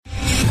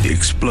the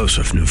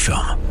explosive new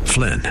film,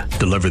 Flynn,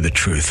 Deliver the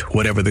Truth,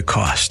 Whatever the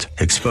Cost,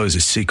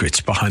 exposes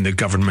secrets behind the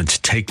government's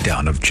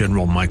takedown of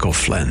General Michael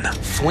Flynn.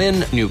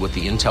 Flynn knew what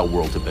the intel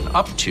world had been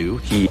up to.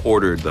 He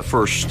ordered the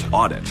first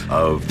audit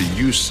of the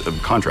use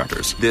of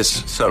contractors.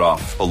 This set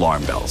off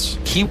alarm bells.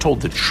 He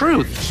told the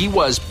truth. He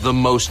was the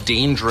most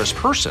dangerous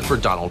person for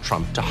Donald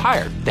Trump to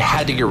hire. They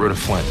had to get rid of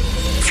Flynn.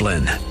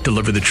 Flynn,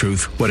 Deliver the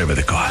Truth, Whatever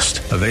the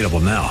Cost. Available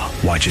now.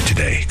 Watch it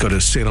today. Go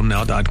to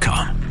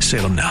salemnow.com.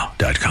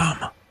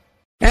 salemnow.com.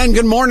 And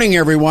good morning,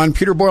 everyone.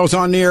 Peter Boyles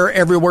on the air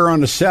everywhere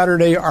on a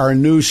Saturday. Our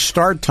new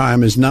start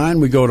time is 9.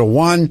 We go to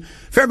 1.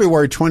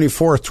 February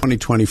 24th,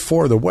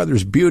 2024. The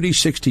weather's beauty.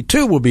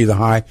 62 will be the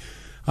high.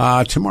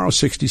 Tomorrow,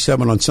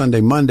 67 on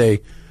Sunday. Monday,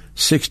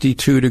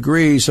 62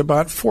 degrees.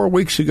 About 4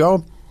 weeks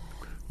ago,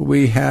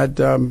 we had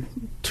 2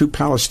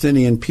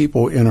 Palestinian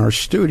people in our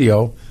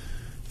studio.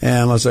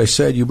 And as I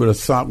said, you would have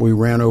thought we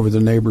ran over the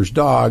neighbor's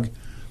dog.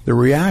 The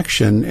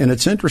reaction, and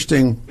it's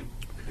interesting,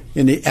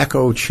 in the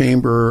echo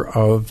chamber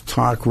of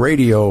talk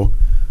radio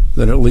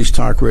that at least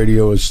talk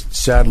radio is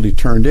sadly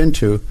turned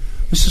into,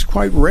 this is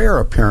quite rare,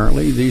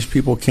 apparently. These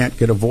people can't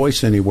get a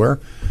voice anywhere.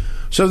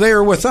 So they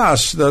are with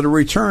us, the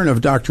return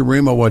of Dr.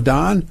 Rima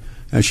Wadan,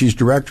 and she's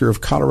director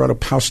of Colorado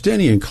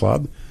Palestinian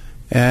Club.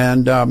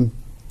 And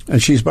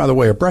she's, by the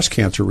way, a breast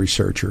cancer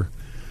researcher.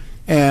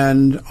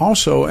 And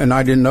also, and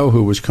I didn't know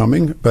who was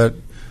coming, but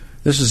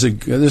this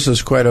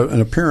is quite an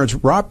appearance.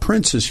 Rob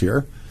Prince is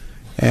here,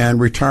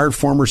 and retired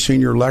former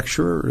senior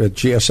lecturer at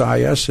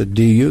GSIS at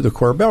DU, the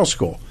Corbell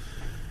School.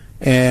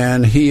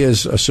 And he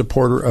is a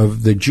supporter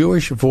of the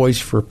Jewish Voice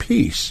for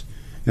Peace.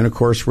 And, of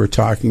course, we're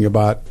talking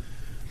about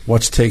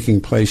what's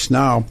taking place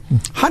now.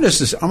 How does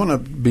this, I'm going to,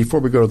 before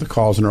we go to the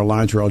calls and our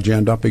lines are all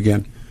jammed up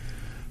again,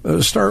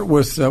 start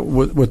with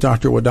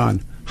Dr.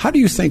 Wadan. How do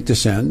you think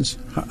this ends?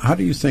 How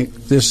do you think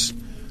this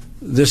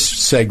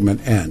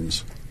segment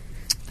ends?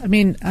 I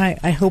mean,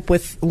 I hope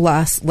with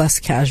less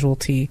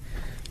casualty,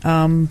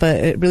 but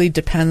it really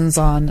depends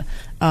on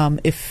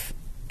if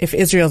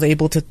Israel is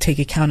able to take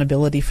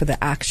accountability for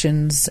the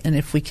actions, and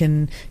if we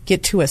can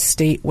get to a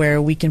state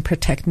where we can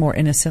protect more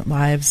innocent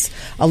lives,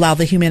 allow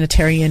the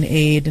humanitarian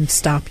aid, and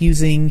stop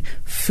using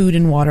food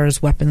and water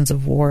as weapons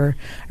of war.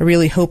 I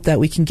really hope that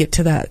we can get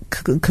to that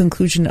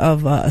conclusion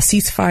of a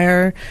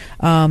ceasefire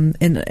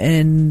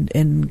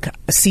and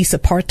cease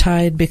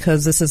apartheid,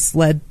 because this has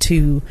led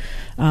to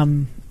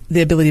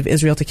the ability of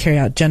Israel to carry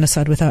out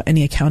genocide without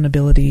any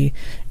accountability.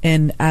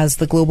 And as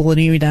the global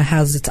arena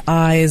has its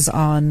eyes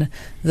on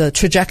the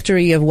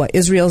trajectory of what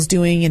Israel's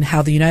doing and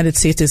how the United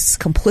States is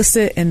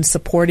complicit in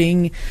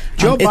supporting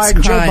Joe its Biden,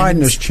 crimes. Joe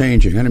Biden is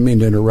changing. I didn't mean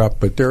to interrupt,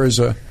 but there is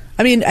a...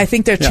 I mean, I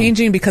think they're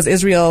changing because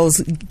Israel's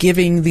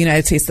giving the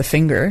United States the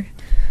finger.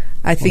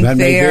 I think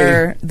they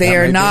are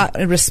not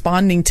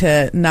responding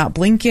to not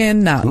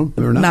Blinken, not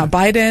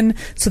Biden.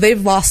 So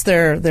they've lost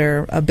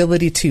their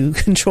ability to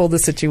control the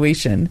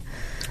situation.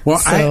 Well,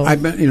 so,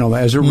 I've been,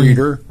 as a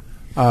reader,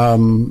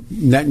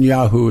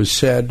 Netanyahu has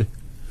said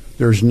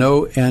there's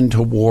no end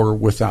to war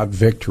without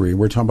victory.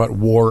 We're talking about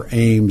war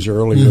aims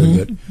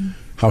earlier,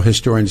 how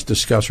historians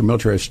discuss, or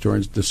military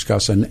historians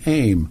discuss an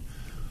aim.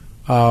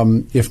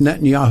 If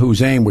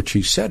Netanyahu's aim, which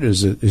he said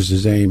is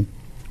his aim,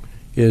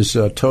 is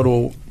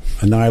total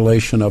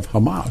annihilation of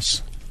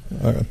Hamas,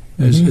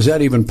 is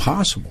that even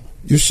possible?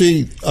 You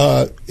see,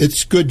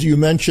 it's good you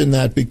mention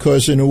that,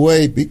 because in a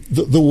way,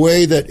 the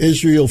way that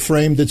Israel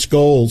framed its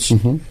goals,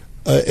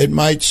 it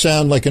might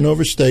sound like an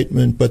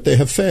overstatement, but they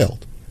have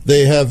failed.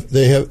 They have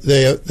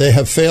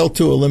failed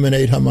to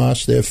eliminate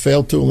Hamas. They have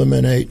failed to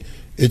eliminate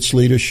its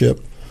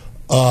leadership,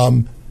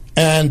 and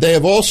they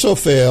have also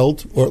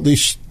failed, or at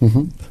least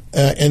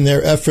in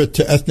their effort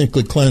to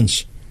ethnically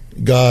cleanse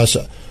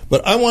Gaza.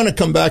 But I want to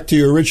come back to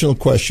your original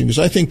question, because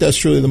I think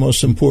that's really the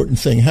most important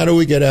thing. How do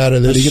we get out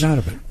of this? How do you get out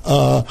of it?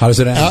 How does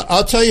it end?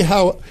 I'll tell you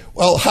how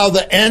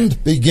the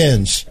end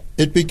begins.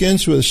 It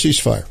begins with a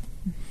ceasefire.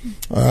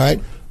 All right?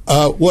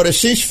 What a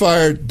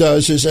ceasefire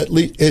does is at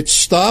least it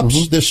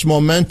stops this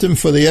momentum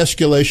for the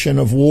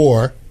escalation of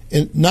war,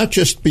 not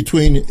just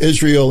between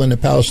Israel and the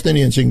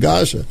Palestinians in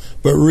Gaza,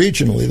 but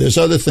regionally. There's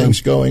other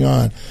things going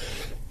on.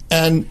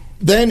 And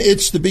then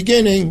it's the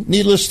beginning,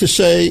 needless to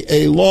say,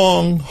 a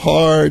long,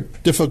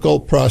 hard,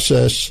 difficult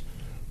process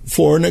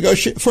for a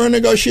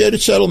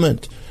negotiated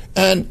settlement.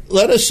 And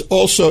let us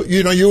also,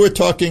 you were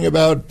talking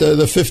about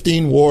the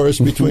 15 wars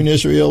between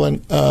Israel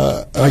and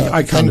Gaza.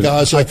 I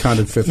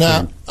counted 15.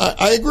 Now,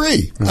 I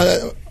agree.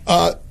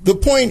 The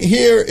point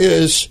here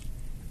is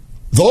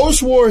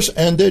those wars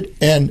ended,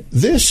 and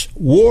this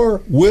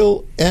war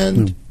will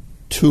end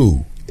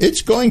too.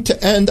 It's going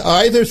to end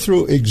either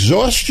through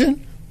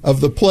exhaustion of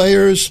the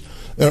players.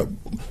 The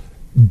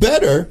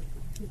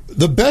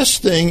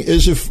best thing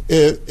is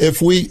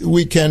if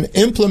we can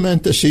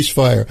implement the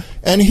ceasefire.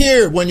 And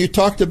here, when you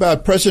talked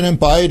about President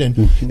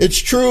Biden, it's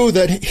true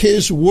that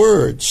his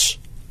words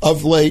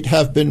of late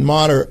have been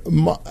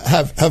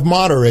have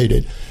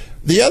moderated.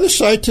 The other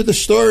side to the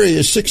story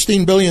is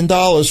 $16 billion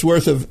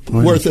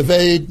worth of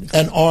aid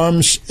and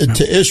arms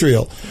to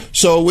Israel.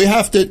 So we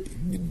have to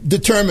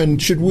determine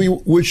should we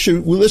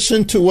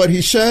listen to what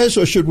he says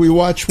or should we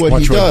watch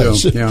what he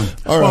does? Yeah.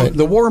 All right.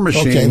 The war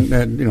machine,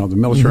 and the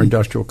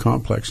military-industrial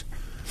complex,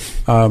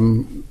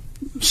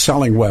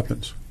 selling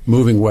weapons,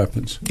 moving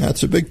weapons.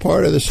 That's a big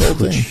part of this whole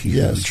thing.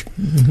 Yes.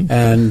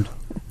 And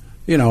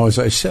as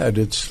I said,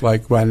 it's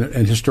like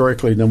and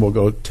historically, then we'll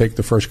go take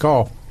the first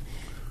call.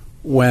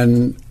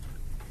 When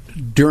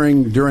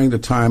during the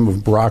time of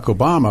Barack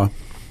Obama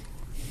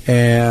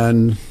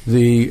and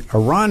the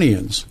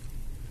Iranians,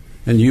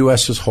 and the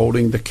U.S. is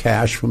holding the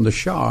cash from the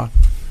Shah,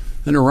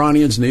 and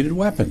Iranians needed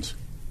weapons,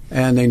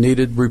 and they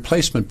needed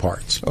replacement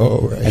parts.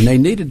 Oh, right. And they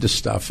needed the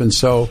stuff. And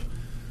so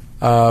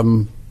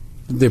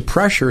the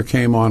pressure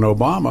came on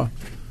Obama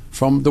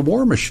from the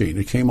war machine.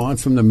 It came on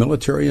from the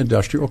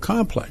military-industrial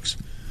complex.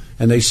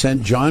 And they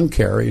sent John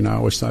Kerry, and I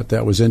always thought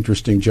that was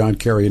interesting, John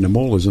Kerry and the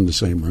mullahs in the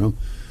same room.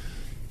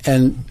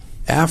 And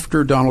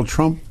after Donald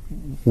Trump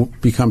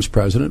becomes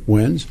president,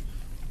 wins,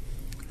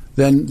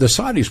 then the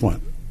Saudis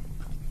want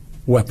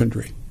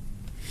weaponry.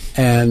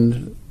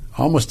 And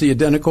almost the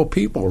identical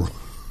people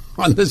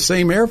on the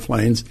same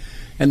airplanes,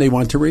 and they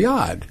went to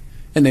Riyadh.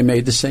 And they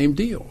made the same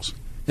deals.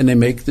 And they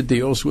make the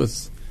deals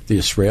with the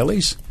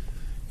Israelis.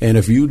 And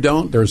if you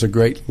don't, there's a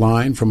great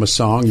line from a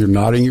song, you're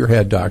nodding your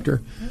head,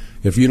 Doctor.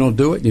 If you don't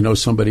do it,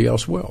 somebody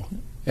else will.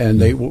 And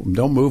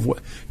they'll move.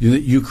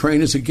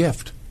 Ukraine is a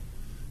gift.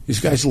 These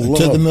guys love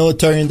to the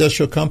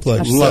military-industrial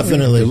complex.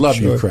 Definitely, they love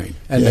Ukraine,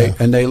 and they.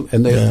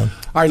 All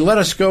right, let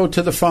us go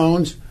to the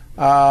phones.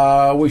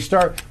 We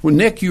start. Well,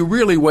 Nick, you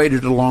really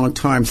waited a long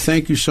time.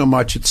 Thank you so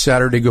much. It's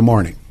Saturday. Good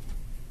morning.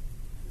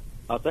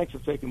 Thanks for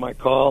taking my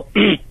call.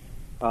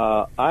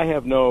 I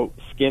have no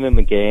skin in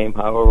the game.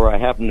 However, I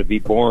happen to be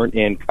born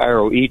in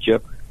Cairo,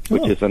 Egypt,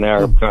 which is an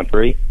Arab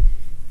country.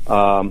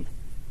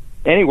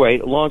 Anyway,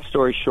 long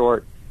story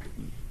short,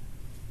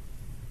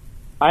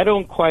 I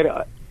don't quite.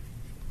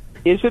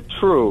 Is it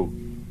true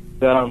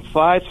that on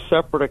 5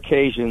 separate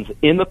occasions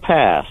in the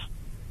past,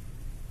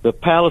 the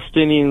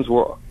Palestinians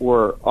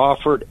were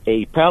offered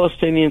a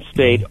Palestinian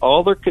state,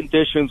 all their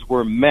conditions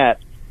were met,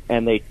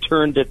 and they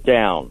turned it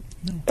down?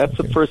 That's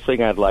the first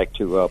thing I'd like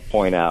to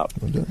point out.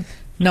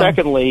 No.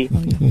 Secondly,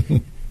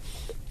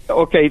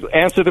 okay,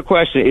 answer the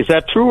question. Is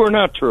that true or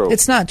not true?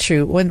 It's not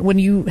true. When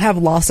you have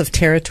loss of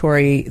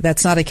territory,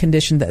 that's not a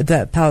condition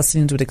that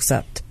Palestinians would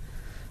accept.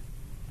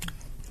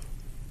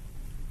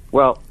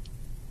 Well,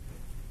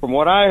 from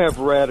what I have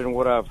read and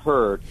what I've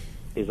heard,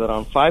 is that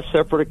on 5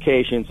 separate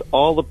occasions,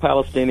 all the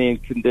Palestinian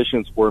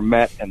conditions were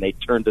met and they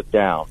turned it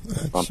down.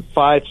 On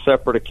 5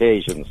 separate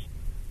occasions.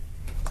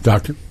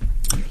 Doctor?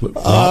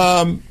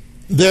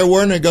 There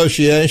were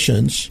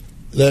negotiations.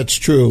 That's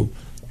true.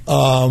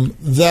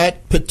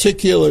 That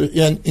particular,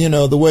 and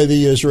the way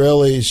the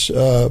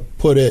Israelis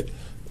put it,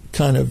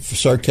 kind of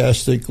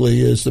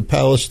sarcastically, is the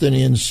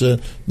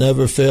Palestinians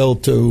never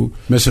failed to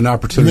miss an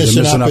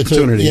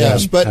opportunity.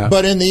 Yes,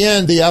 but in the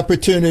end, the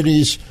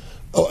opportunities,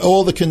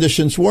 all the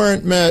conditions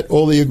weren't met,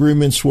 all the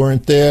agreements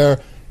weren't there.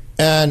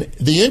 And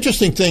the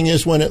interesting thing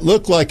is, when it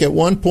looked like at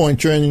one point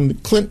during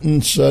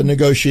Clinton's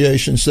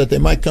negotiations that they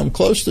might come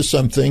close to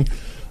something,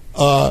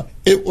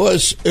 it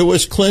was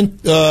Clinton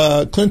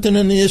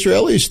and the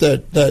Israelis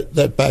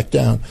that backed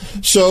down.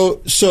 So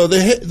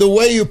the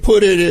way you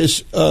put it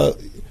is,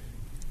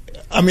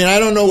 I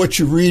don't know what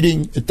you're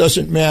reading. It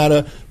doesn't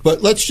matter.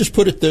 But let's just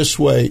put it this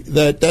way: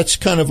 that's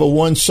kind of a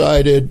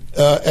one-sided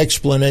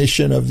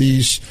explanation of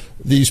these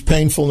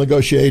painful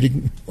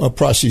negotiating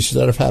processes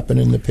that have happened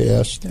in the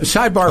past.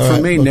 Sidebar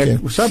for me, okay.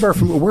 Nick. Sidebar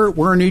from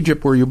where in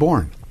Egypt were you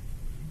born?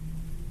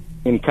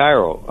 In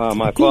Cairo.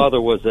 My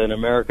father was an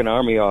American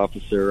Army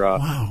officer.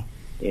 Wow.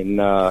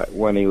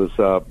 When he was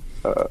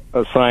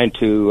assigned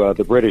to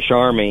the British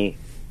Army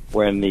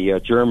when the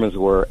Germans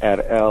were at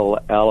El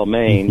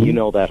Alamein. Mm-hmm. You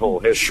know that whole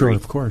history. Sure,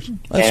 of course.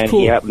 That's and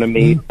cool. he happened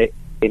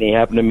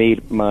to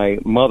meet my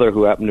mother,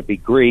 who happened to be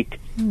Greek,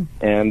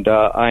 and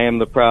I am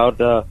the proud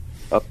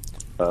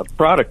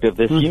product of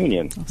this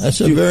union.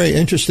 That's a very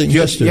interesting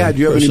history. Yeah. Do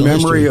you have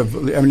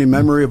any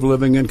memory of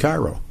living in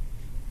Cairo?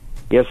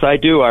 Yes, I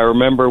do. I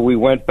remember we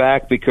went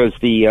back because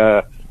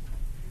the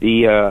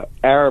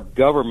Arab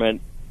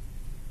government,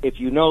 if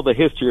you know the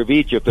history of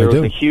Egypt, there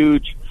was a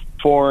huge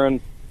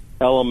foreign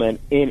element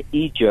in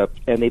Egypt,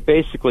 and they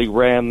basically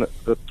ran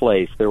the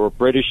place. There were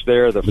British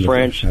there, the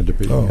French,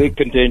 big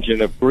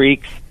contingent of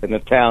Greeks and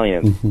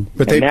Italians. Mm-hmm.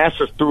 But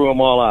Nasser threw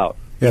them all out.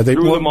 Yeah,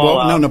 threw them all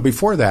out. No,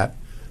 before that,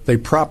 they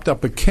propped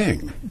up a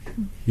king.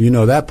 You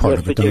know that part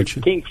of it, don't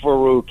you? King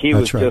Farouk, he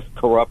was just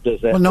corrupt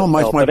as that. Well, no,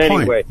 my point.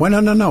 Anyway.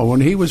 Well, no.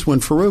 When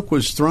Farouk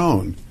was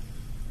thrown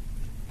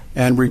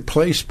and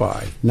replaced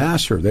by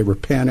Nasser, they were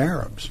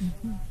pan-Arabs.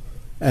 Mm-hmm.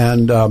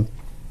 And,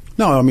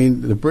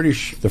 the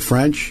British, the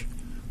French,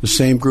 the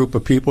same group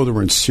of people that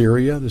were in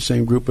Syria, the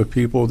same group of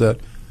people that...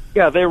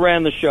 Yeah, they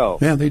ran the show.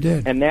 Yeah, they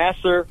did. And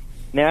Nasser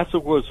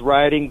was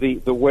riding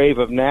the wave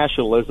of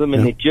nationalism,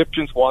 and the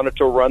Egyptians wanted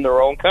to run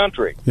their own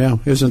country. Yeah,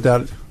 isn't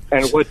that...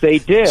 And what they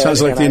did...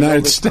 Sounds like the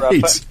United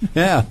States.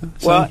 Yeah.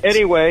 Well,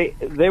 anyway,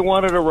 they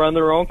wanted to run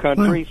their own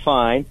country,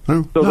 fine.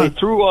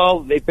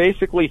 So they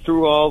basically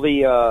threw all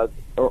the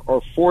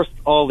or forced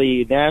all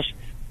the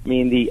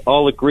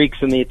all the Greeks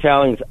and the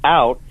Italians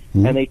out,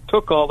 and they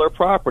took all their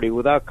property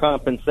without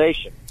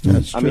compensation.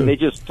 That's true. They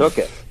just took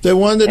it. They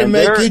wanted to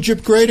make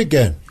Egypt great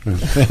again.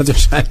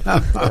 Nasser's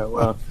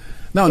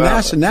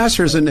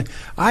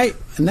I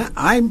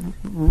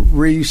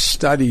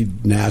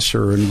restudied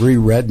Nasser and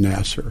reread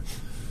Nasser,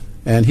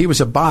 and he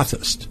was a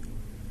Ba'athist,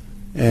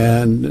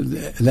 and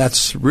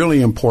that's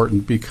really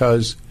important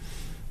because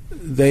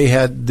they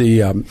had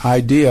the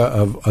idea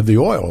of the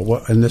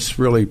oil, and this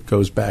really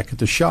goes back at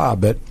the Shah,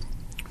 but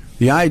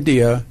the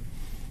idea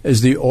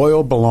is the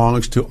oil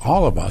belongs to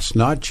all of us,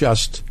 not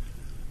just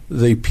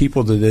the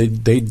people that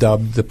they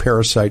dubbed the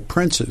parasite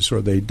princes,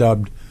 or they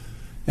dubbed,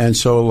 and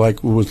so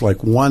it was like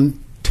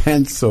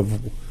 1/10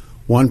 of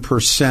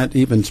 1%,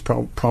 even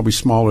probably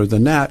smaller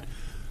than that,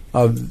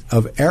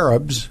 of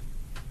Arabs,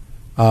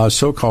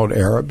 so-called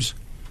Arabs,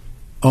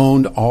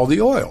 owned all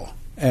the oil,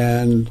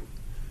 and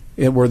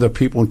it were the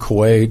people in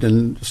Kuwait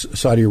and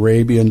Saudi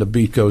Arabia, and the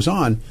beat goes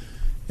on.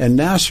 And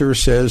Nasser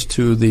says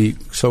to the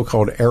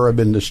so-called Arab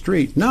in the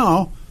street,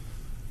 no,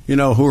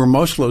 who are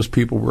most of those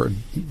people were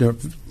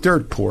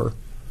dirt poor,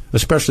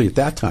 especially at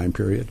that time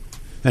period.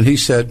 And he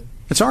said,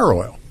 it's our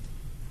oil.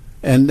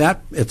 And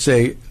that it's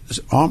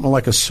almost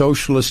like a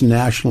socialist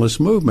nationalist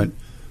movement.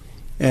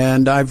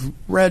 And I've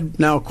read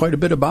now quite a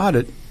bit about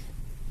it.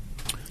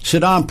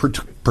 Saddam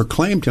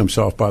proclaimed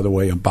himself, by the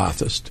way, a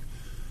Ba'athist.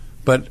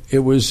 But it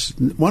was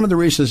one of the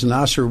reasons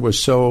Nasser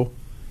was so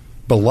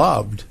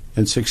beloved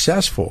and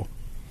successful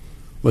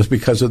was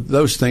because of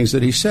those things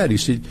that he said. He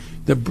said,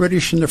 the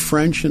British and the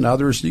French and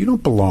others, you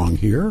don't belong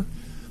here.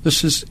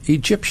 This is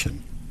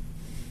Egyptian.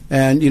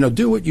 And,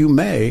 do what you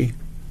may,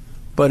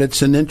 but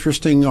it's an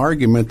interesting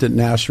argument that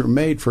Nasser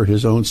made for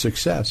his own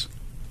success.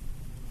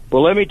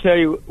 Well, let me tell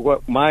you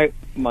what my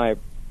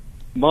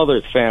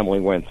mother's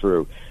family went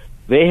through.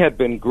 They had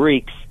been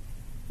Greeks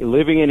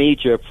living in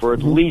Egypt for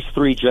at least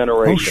 3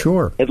 generations. Oh,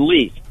 sure. At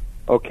least.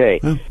 Okay.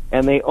 Yeah.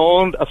 And they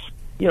owned a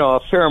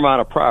fair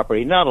amount of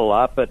property. Not a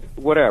lot, but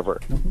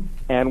whatever. Mm-hmm.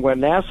 And when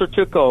Nasser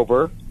took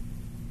over,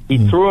 he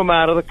threw them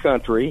out of the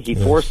country. He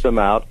forced them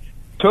out,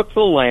 took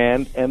the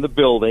land and the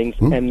buildings,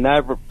 and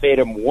never paid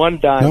them one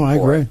dime for it. No, I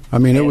agree.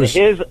 It was...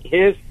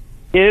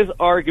 His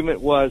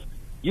argument was,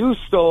 you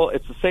stole...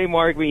 It's the same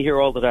argument you hear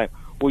all the time.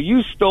 Well,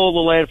 you stole the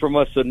land from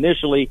us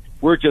initially.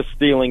 We're just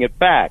stealing it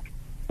back.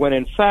 When,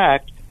 in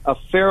fact, a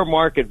fair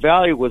market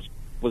value was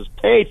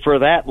paid for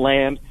that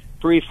land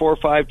 3, 4,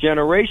 5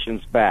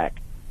 generations back.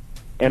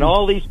 And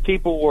all these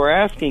people were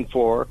asking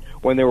for,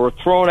 when they were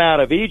thrown out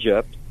of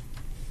Egypt,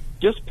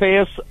 just pay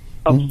us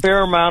a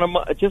fair amount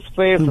of just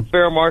pay us a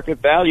fair market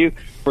value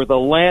for the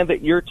land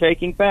that you're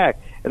taking back.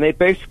 And they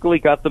basically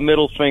got the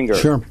middle finger.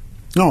 Sure.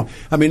 No,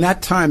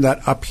 that time,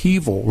 that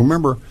upheaval,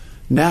 remember,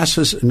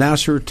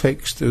 Nasser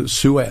takes the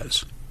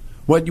Suez.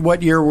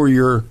 What year were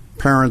your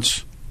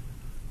parents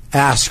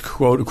asked,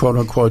 quote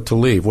unquote, to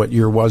leave? What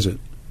year was it?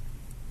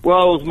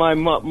 Well, it was my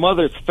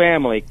mother's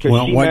family,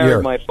 because she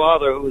married my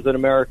father, who was an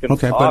American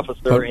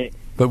officer.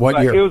 But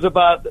what year? It was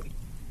about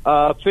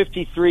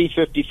 53,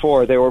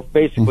 54. They were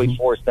basically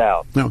forced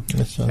out. No,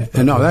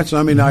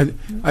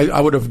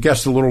 I would have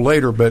guessed a little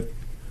later, but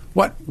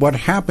what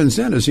happens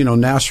then is,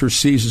 Nasser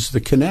seizes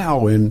the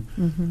canal in.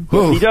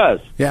 He does.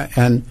 Yeah,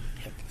 and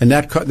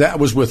that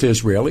was with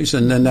Israelis,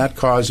 and then that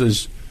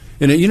causes.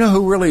 And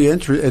who really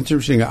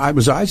interesting? I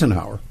was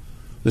Eisenhower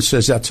that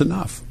says that's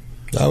enough.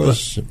 That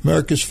was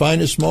America's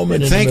finest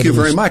moment. Thank you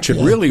very much.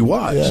 It really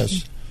was.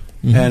 Yes.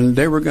 And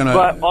they were going to...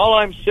 But all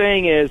I'm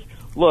saying is,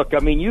 look,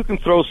 you can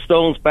throw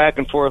stones back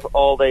and forth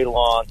all day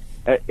long.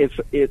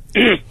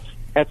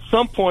 At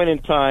some point in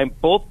time,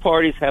 both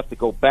parties have to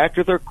go back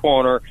to their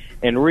corner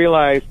and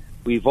realize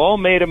we've all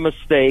made a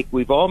mistake.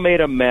 We've all made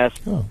a mess.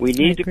 We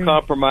need to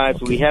compromise.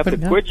 Okay. We have to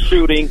quit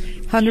shooting,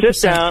 100%.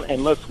 Sit down,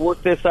 and let's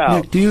work this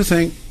out. Nick, do you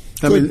think...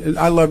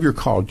 I love your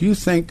call. Do you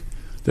think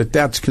that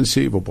that's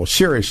conceivable?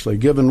 Seriously,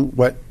 given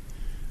what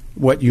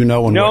you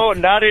know, and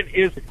not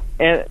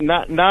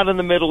in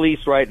the Middle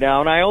East right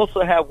now. And I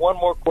also have one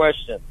more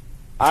question.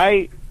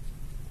 I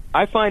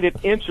find it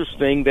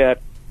interesting that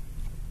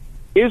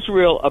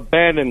Israel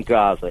abandoned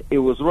Gaza. It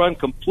was run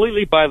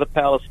completely by the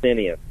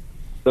Palestinians.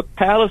 The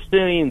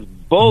Palestinians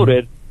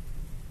voted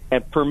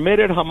and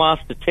permitted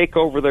Hamas to take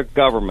over their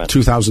government.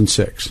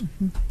 2006.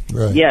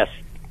 Right. Yes.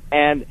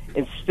 And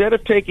instead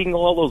of taking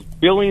all those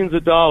billions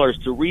of dollars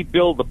to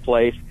rebuild the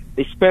place,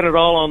 they spent it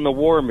all on the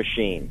war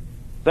machine.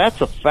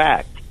 That's a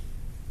fact.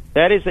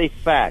 That is a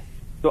fact.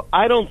 So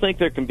I don't think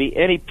there can be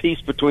any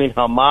peace between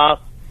Hamas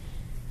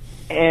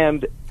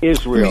and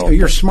Israel.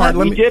 You're smart.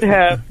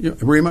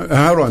 Rima,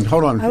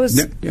 hold on.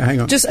 Hang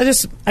on. I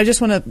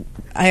just want to.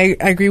 I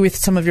agree with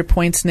some of your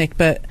points, Nick,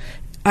 but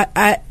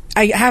I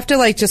have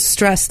to just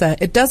stress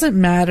that it doesn't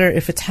matter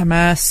if it's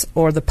Hamas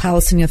or the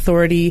Palestinian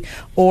Authority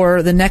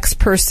or the next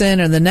person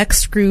or the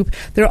next group.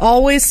 There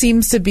always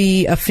seems to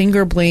be a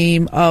finger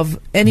blame of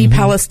any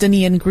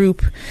Palestinian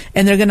group,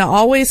 and they're going to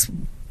always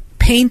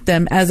paint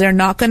them as they're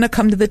not going to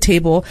come to the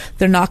table.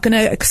 They're not going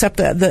to accept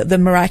the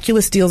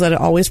miraculous deals that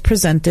are always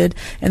presented,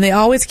 and they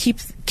always keep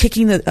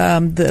kicking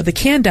the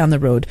can down the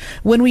road.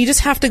 When we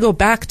just have to go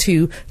back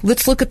to,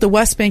 let's look at the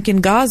West Bank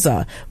and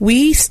Gaza.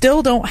 We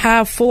still don't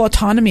have full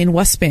autonomy in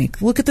West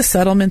Bank. Look at the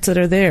settlements that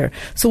are there.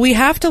 So we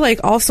have to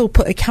also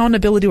put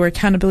accountability where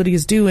accountability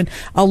is due and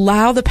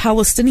allow the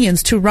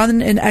Palestinians to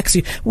run and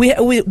execute.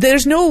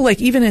 There's no,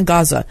 even in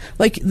Gaza,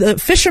 the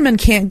fishermen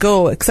can't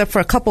go except for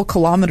a couple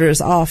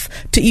kilometers off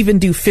to even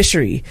do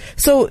fishery.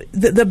 So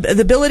the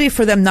ability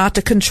for them not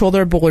to control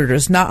their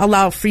borders, not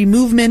allow free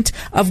movement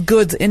of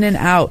goods in and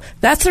out,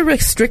 that's a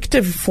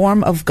restrictive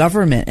form of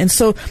government. And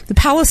so the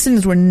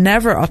Palestinians were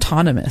never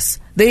autonomous.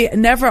 They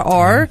never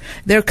are.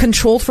 They're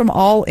controlled from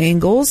all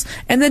angles.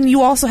 And then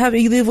you also have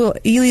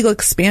illegal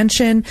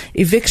expansion,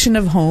 eviction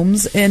of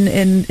homes,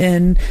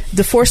 and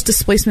the forced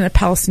displacement of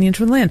Palestinians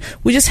from the land.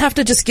 We just have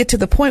to get to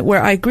the point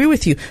where I agree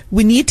with you.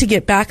 We need to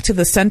get back to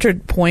the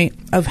centered point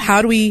of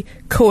how do we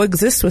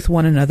coexist with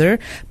one another,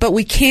 but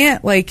we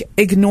can't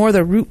ignore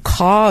the root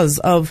cause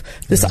of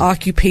this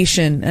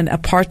occupation and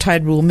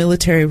apartheid rule,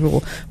 military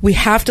rule. We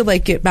have to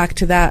get back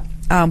to that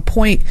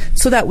point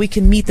so that we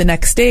can meet the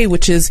next day,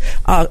 which is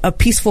a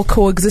peaceful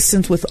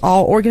coexistence with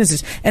all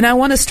organizations. And I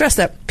want to stress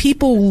that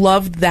people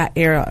loved that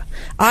era.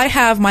 My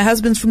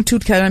husband's from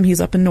Tulkarm,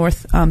 he's up in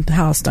North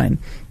Palestine.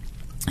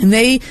 And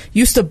they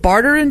used to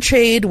barter and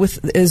trade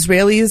with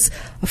Israelis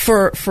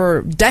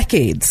for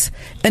decades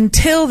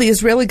until the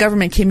Israeli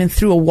government came in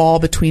through a wall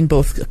between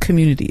both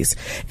communities.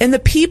 And the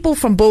people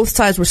from both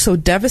sides were so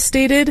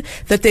devastated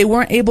that they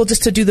weren't able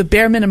just to do the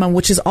bare minimum,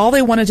 which is all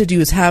they wanted to do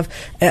is have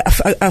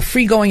a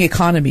free-going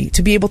economy,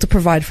 to be able to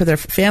provide for their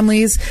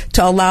families,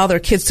 to allow their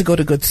kids to go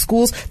to good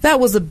schools. That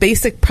was the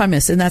basic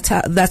premise, and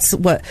that's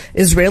what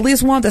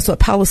Israelis want, that's what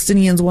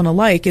Palestinians want to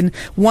like. And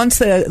once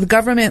the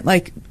government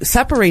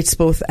separates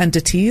both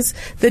entities,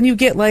 then you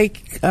get bad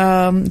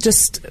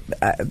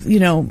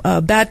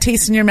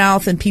taste in your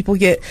mouth, and people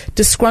get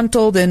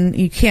disgruntled, and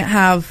you can't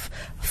have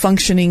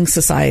functioning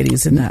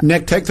societies in that.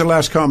 Nick, take the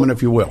last comment,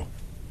 if you will.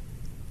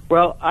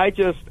 Well, I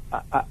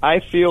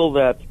feel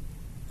that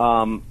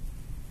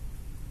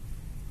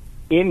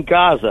in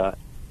Gaza,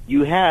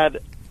 you had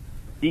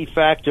de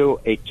facto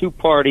a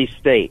two-party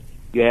state.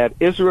 You had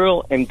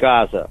Israel and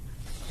Gaza.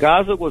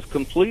 Gaza was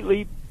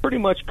pretty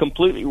much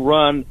completely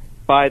run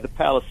by the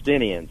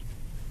Palestinians.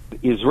 The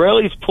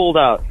Israelis pulled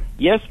out.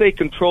 Yes, they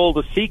controlled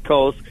the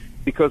seacoast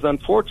because,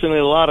 unfortunately,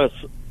 a lot of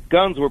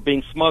guns were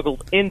being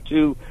smuggled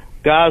into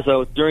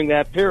Gaza during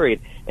that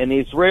period. And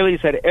the Israelis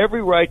had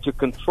every right to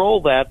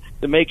control that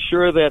to make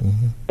sure that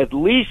at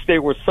least they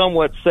were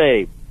somewhat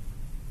safe.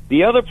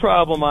 The other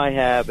problem I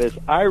have is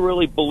I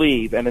really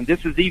believe, and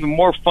this is even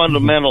more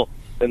fundamental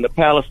than the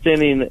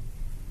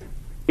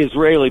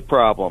Palestinian-Israeli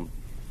problem,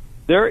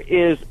 there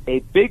is a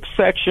big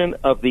section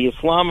of the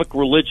Islamic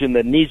religion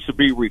that needs to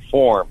be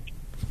reformed.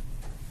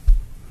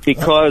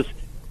 Because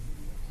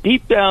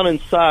deep down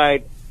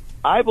inside,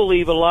 I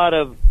believe a lot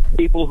of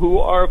people who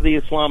are of the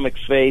Islamic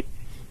faith,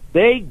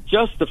 they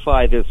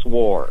justify this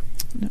war.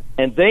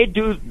 And they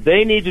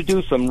need to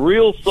do some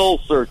real soul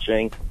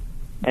searching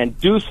and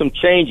do some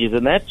changes.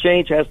 And that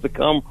change has to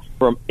come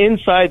from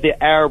inside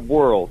the Arab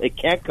world. It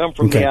can't come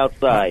from the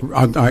outside.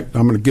 I'm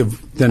going to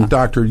give, then,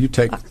 Doctor, you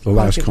take the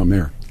last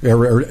comment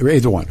there.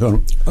 Either one.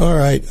 All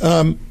right.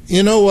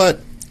 You know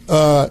what?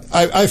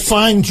 I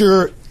find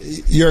your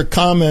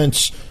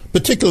comments,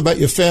 particularly about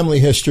your family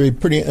history,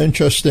 pretty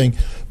interesting.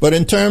 But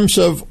in terms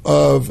of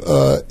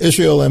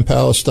Israel and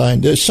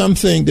Palestine,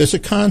 there's a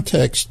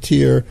context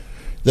here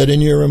that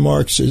in your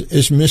remarks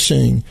is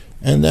missing,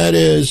 and that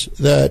is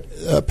that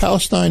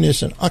Palestine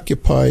is an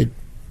occupied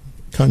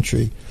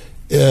country.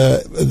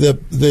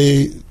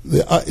 The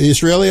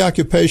Israeli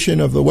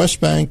occupation of the West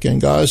Bank and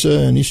Gaza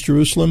and East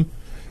Jerusalem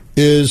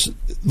is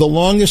the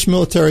longest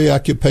military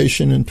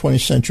occupation in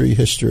 20th century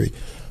history.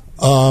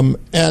 And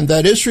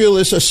that Israel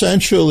is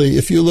essentially,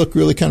 if you look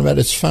really kind of at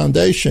its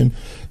foundation,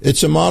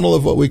 it's a model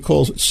of what we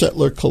call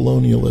settler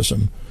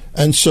colonialism.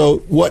 And so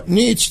what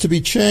needs to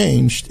be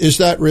changed is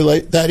that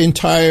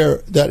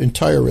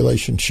entire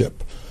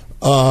relationship.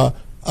 And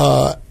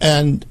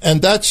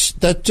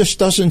that just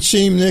doesn't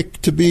seem,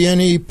 Nick, to be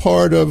any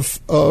part of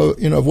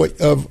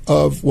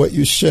what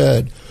you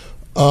said.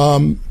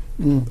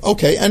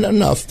 Okay, and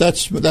enough.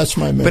 That's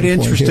my main But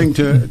interesting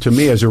point to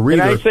me as a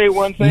reader. Can I say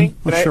one thing?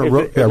 Sure,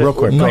 real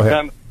quick. Go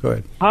ahead.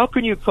 How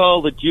can you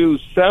call the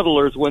Jews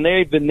settlers when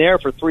they've been there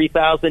for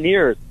 3,000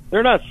 years?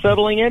 They're not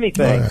settling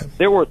anything. Right.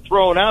 They were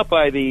thrown out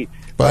by the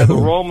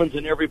Romans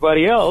and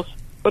everybody else,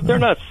 but they're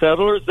not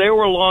settlers. They're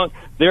along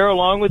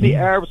with the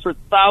Arabs for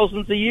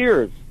thousands of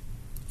years.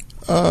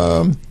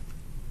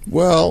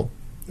 Well,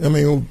 I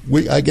mean,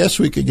 I guess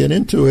we could get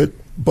into it,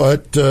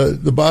 but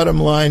the bottom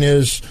line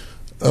is,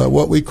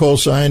 what we call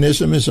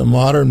Zionism is a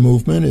modern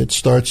movement. It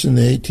starts in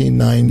the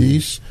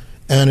 1890s,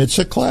 and it's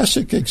a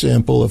classic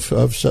example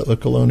of settler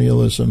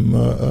colonialism.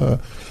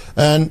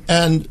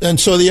 And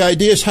so the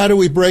idea is, how do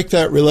we break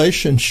that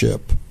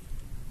relationship,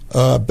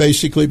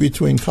 basically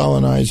between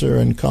colonizer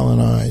and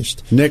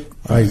colonized? Nick,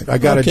 I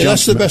got to jump.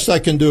 That's the best I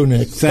can do,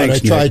 Nick.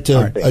 Thanks, but I tried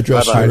to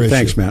address your issue.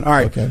 Thanks, man. All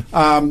right. Okay.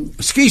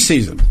 Ski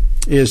season.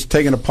 is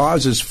taking a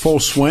pause. It's full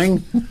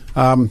swing.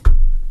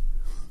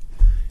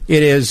 It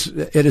is.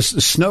 The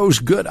snow's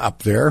good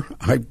up there.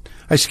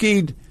 I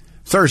skied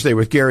Thursday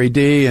with Gary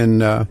D.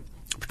 and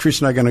Patrice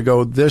and I are going to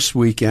go this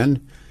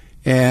weekend,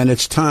 and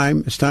it's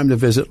time. It's time to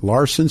visit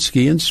Larson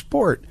Ski and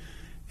Sport.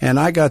 And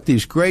I got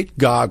these great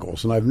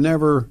goggles, and I've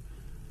never.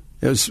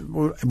 It was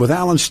with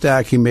Alan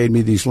Stack. He made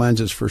me these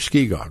lenses for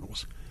ski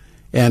goggles,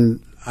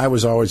 and I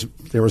was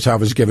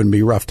giving me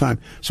a rough time.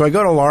 So I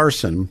go to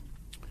Larson,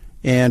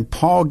 and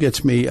Paul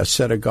gets me a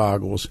set of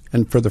goggles,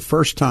 and for the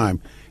first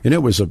time, and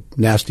it was a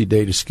nasty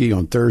day to ski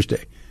on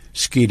Thursday,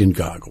 skied in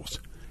goggles,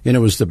 and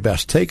it was the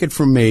best. Take it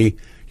from me.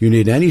 You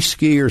need any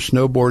ski or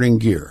snowboarding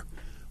gear,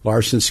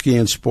 Larson Ski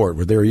and Sport.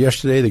 We're there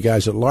yesterday. The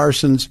guys at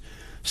Larson's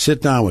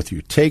sit down with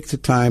you. Take the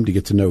time to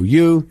get to know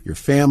you, your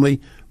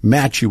family,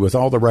 match you with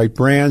all the right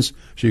brands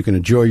so you can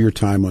enjoy your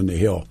time on the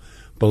hill.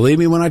 Believe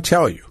me when I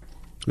tell you,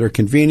 they're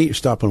convenient. You're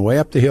stopping way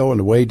up the hill and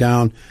the way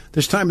down.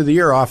 This time of the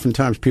year,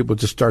 oftentimes people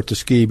just start to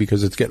ski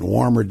because it's getting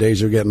warmer.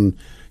 Days are getting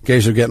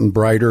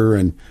brighter,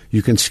 and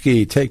you can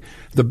ski. Take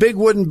the big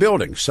wooden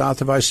building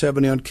south of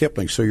I-70 on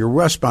Kipling. So you're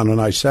westbound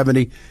on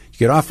I-70. You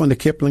get off on the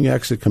Kipling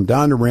exit, come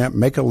down the ramp,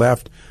 make a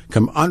left,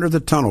 come under the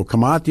tunnel,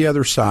 come out the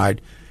other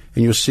side,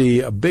 and you'll see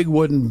a big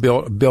wooden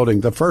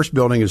building. The first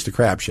building is the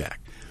Crab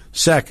Shack.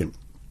 Second,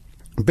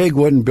 big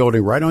wooden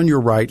building right on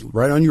your right,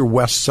 right on your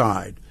west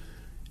side.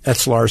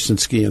 That's Larson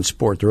Ski and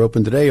Sport. They're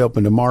open today,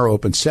 open tomorrow,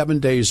 open 7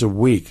 days a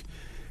week.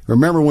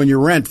 Remember, when you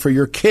rent for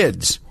your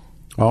kids,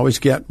 always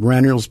get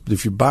rentals.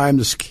 If you buy them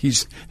the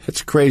skis,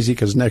 it's crazy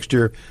because next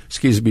year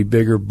skis will be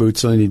bigger,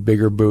 boots will need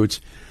bigger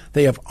boots.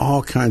 They have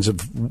all kinds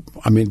of,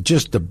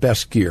 just the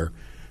best gear.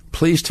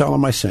 Please tell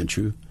them I sent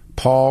you.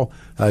 Paul,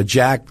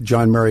 Jack,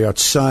 John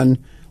Marriott's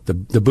son,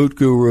 the boot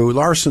guru,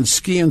 Larson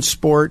Ski and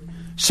Sport,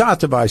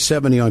 south of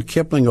I-70 on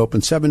Kipling,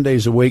 open 7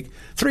 days a week,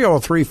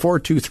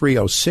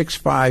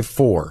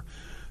 303-423-0654,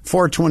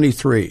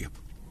 423.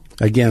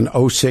 Again,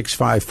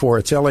 0654.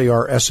 It's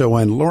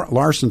LARSON,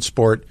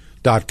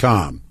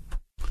 LarsonSport.com.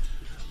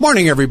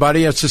 Morning,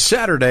 everybody. It's a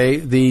Saturday,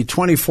 the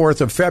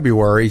 24th of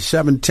February,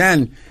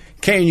 710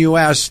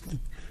 KNUS,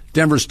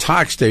 Denver's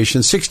talk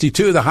station.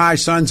 62, the high,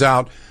 sun's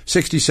out.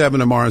 67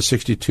 tomorrow,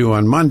 62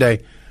 on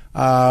Monday.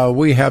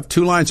 We have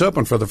two lines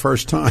open for the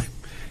first time.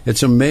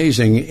 It's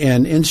amazing.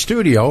 And in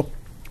studio,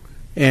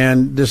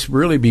 and this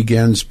really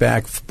begins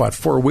back about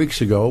 4 weeks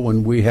ago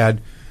when we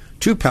had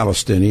two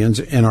Palestinians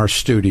in our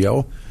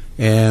studio,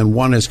 and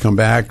one has come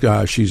back.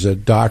 She's a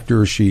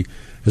doctor. She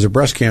is a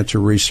breast cancer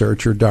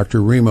researcher,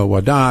 Dr. Rima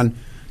Wadan,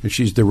 and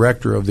she's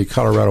director of the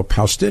Colorado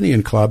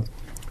Palestinian Club.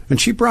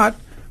 And she brought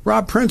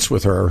Rob Prince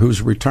with her,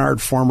 who's a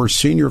retired former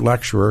senior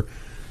lecturer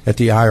at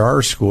the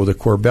IR school, the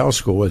Corbell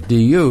School at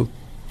DU.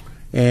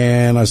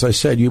 And as I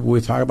said,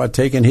 we talk about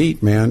taking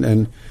heat, man,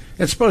 and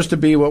it's supposed to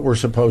be what we're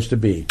supposed to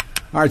be.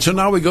 All right, so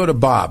now we go to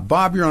Bob.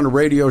 Bob, you're on a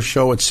radio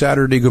show. It's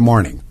Saturday. Good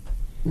morning.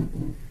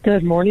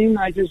 Good morning.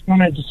 I just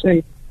wanted to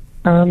say,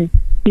 in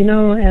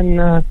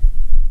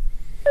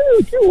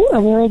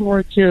World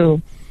War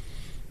II,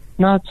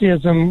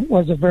 Nazism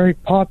was a very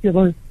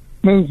popular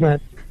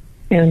movement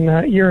in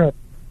Europe.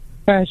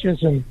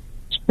 Fascism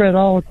spread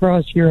all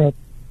across Europe.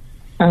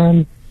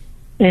 During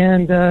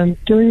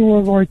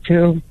World War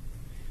II,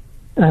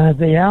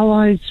 the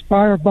Allies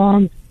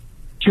firebombed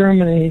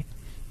Germany,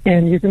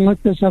 and you can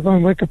look this up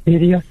on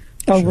Wikipedia.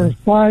 Over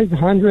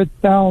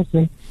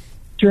 500,000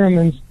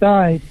 Germans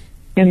died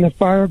in the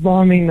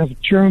firebombing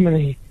of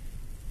Germany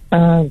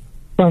from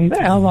the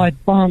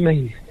Allied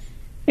bombing.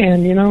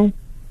 And,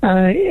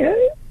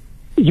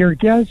 your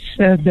guest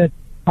said that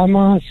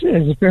Hamas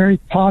is very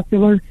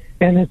popular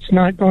and it's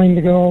not going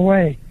to go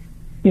away.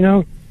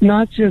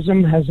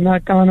 Nazism has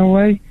not gone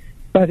away,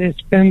 but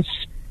it's been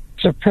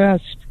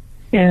suppressed.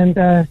 And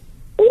and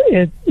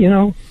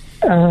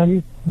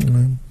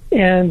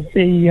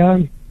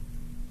the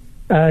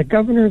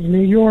governor of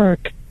New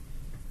York,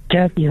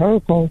 Kathy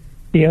Hochul,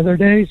 the other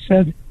day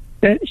said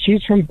that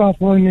she's from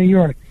Buffalo, New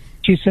York.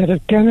 She said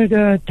if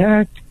Canada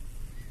attacked,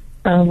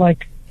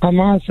 like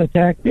Hamas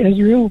attacked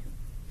Israel,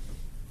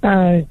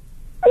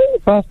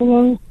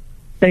 Buffalo,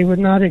 they would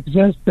not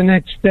exist the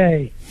next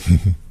day.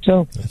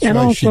 So, and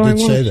right. also I want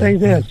to say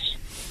this.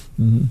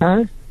 Mm-hmm.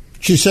 Huh?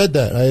 She said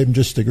that. I am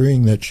just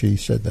agreeing that she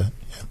said that.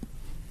 Yeah.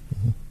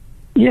 Mm-hmm.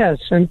 Yes,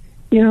 and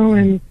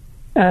in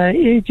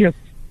Egypt,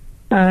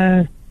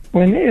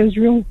 when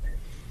Israel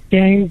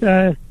gained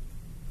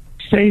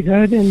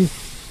statehood, and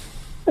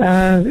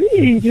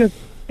Egypt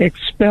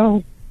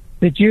expelled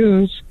the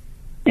Jews,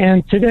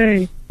 and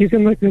today you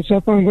can look this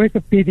up on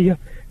Wikipedia.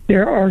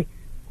 There are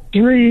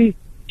 3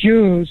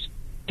 Jews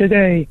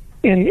today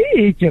in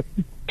Egypt.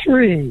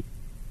 3.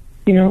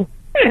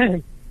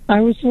 And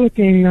I was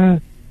looking.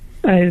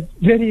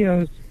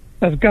 Videos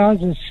of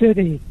Gaza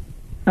City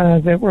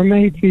that were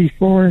made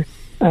before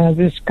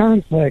this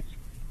conflict.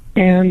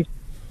 And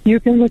you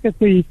can look at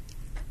the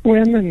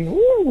women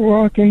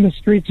walking the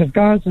streets of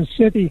Gaza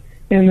City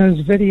in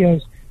those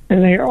videos,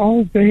 and they're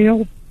all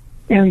veiled,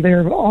 and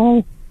they're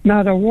all,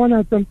 not a one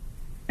of them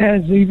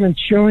has even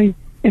showing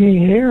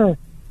any hair.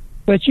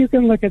 But you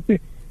can look at the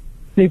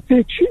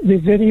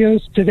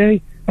videos today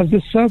of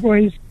the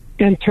subways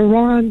in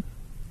Tehran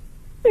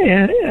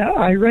and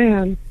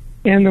Iran,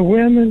 and the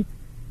women,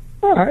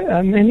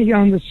 many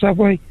on the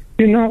subway,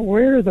 do not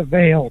wear the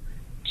veil.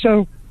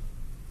 So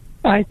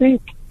I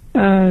think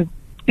in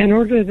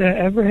order to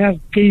ever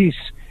have peace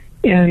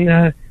in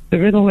the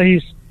Middle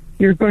East,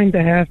 you're going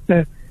to have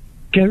to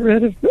get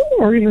rid of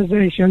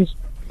organizations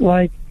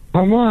like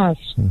Hamas,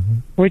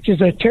 which is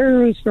a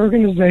terrorist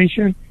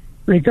organization,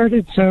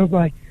 regarded so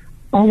by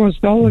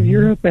almost all of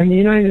Europe and the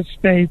United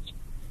States,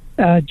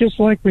 just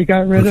like we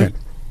got rid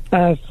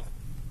of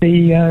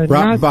the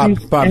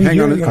Nazis. Bob, hang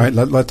on. All right,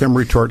 let them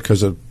retort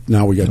because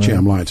now we got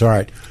jam lines. All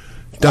right.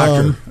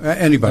 Doctor,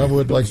 anybody? I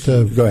would like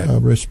to go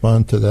ahead.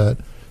 Respond to that.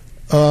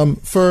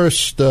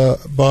 First,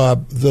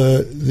 Bob,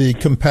 the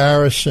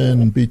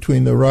comparison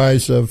between the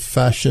rise of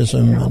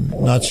fascism and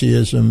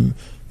Nazism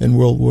in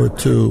World War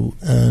II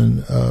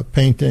and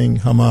painting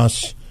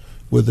Hamas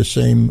with the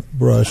same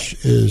brush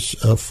is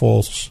a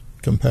false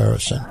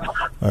comparison.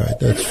 All right,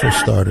 that's for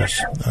starters.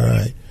 All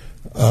right,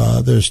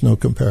 there's no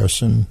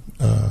comparison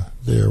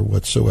there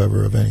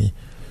whatsoever of any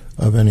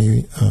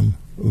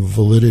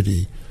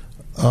validity.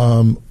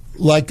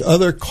 Like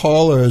other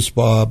callers,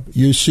 Bob,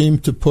 you seem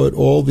to put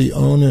all the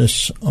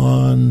onus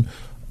on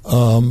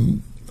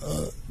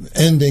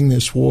ending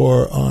this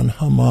war on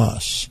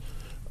Hamas.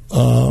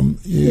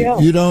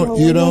 You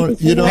don't.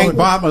 Hey,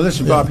 Bob,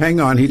 listen, Bob,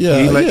 hang on. He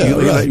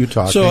let you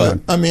talk. So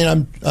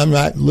I'm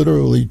not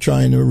literally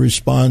trying to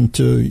respond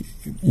to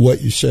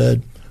what you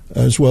said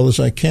as well as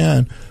I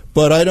can,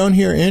 but I don't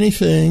hear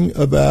anything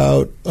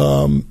about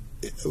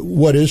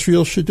what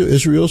Israel should do.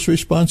 Israel's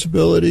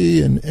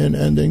responsibility in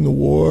ending the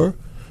war.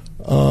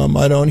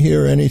 I don't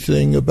hear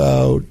anything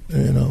about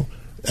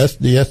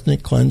the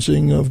ethnic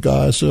cleansing of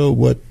Gaza.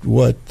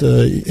 What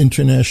the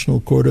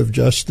International Court of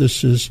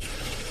Justice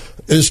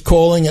is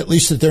calling, at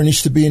least that there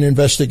needs to be an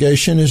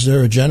investigation. Is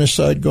there a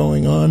genocide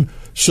going on?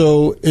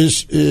 So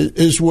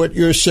is what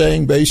you're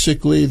saying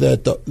basically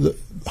that the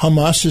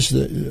Hamas is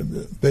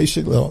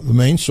basically the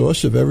main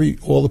source of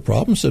all the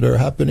problems that are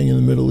happening in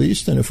the Middle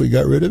East, and if we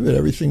got rid of it,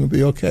 everything would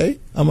be okay?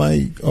 Am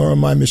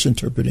I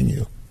misinterpreting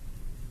you?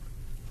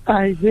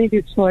 I think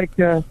it's like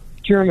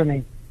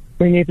Germany.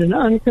 We need an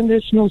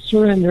unconditional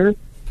surrender,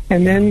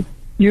 and then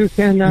you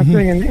can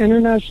bring an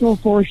international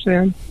force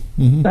in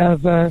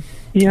of the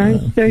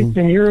United States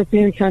and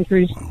European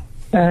countries,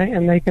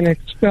 and they can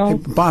expel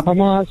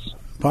Hamas.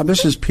 Bob,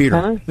 this is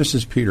Peter. This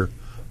is Peter.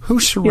 Who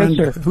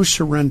surrenders? Yes, who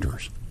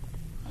surrenders?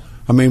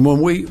 I mean,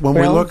 when we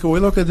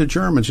look at the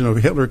Germans,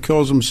 Hitler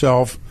kills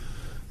himself.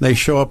 They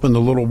show up in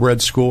the little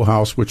red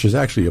schoolhouse, which is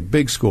actually a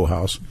big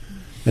schoolhouse.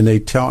 And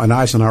and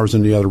Eisenhower's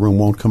in the other room,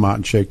 won't come out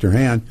and shake their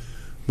hand,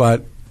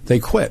 but they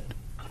quit.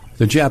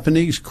 The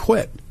Japanese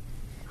quit.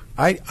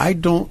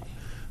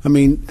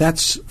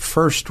 That's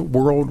First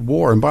World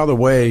War. And by the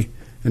way,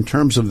 in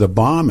terms of the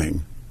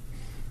bombing,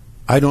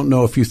 I don't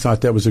know if you thought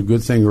that was a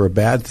good thing or a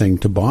bad thing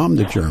to bomb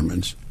the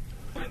Germans.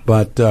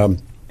 But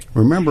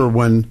remember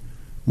when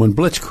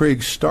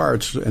Blitzkrieg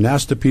starts, and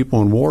ask the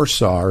people in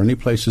Warsaw or any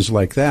places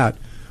like that,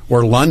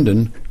 or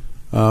London,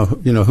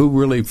 who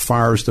really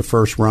fires the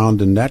first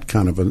round in that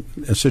kind of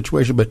a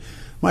situation. But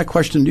my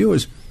question to you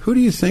is, who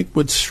do you think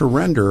would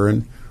surrender?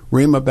 And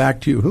Rima, back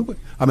to you.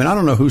 I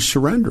don't know who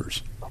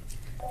surrenders.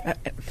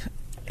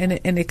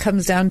 And it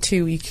comes down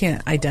to you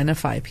can't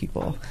identify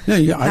people.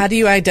 How do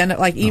you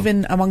identify?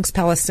 Even amongst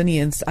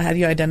Palestinians, how do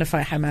you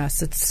identify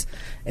Hamas?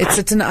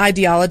 It's an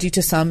ideology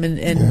to some,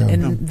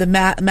 and the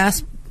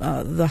mass.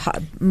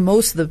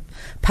 Most of the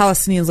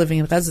Palestinians living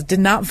in Gaza did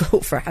not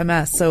vote for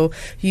Hamas. So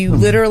you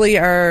literally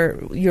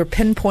you're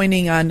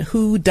pinpointing on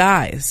who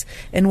dies.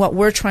 And what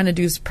we're trying to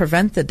do is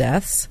prevent the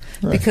deaths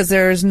because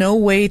there's no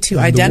way to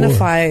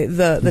identify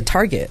the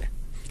target.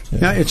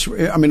 Yeah,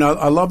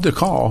 I love the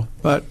call,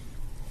 but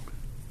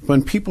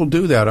when people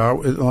do that,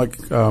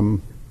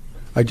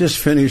 I just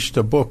finished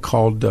a book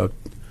called The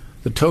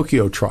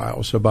Tokyo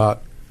Trials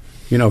about,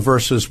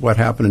 versus what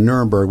happened in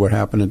Nuremberg, what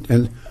happened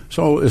and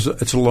so it's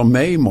a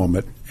LeMay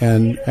moment,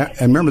 and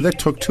remember they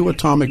took 2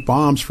 atomic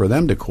bombs for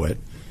them to quit.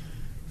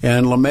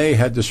 And LeMay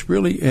had this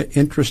really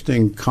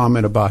interesting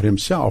comment about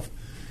himself.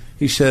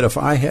 He said,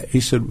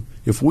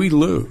 if we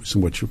lose,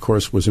 which of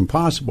course was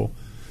impossible,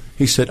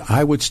 he said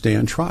I would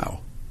stand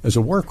trial as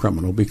a war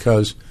criminal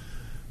because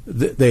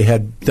they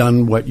had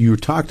done what you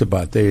talked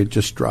about. They had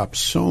just dropped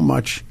so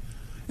much,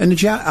 and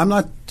I'm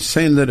not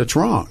saying that it's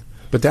wrong,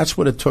 but that's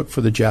what it took for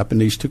the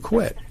Japanese to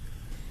quit,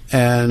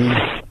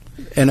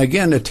 And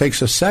again, it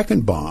takes a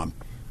second bomb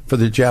for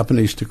the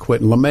Japanese to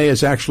quit. And LeMay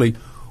is actually,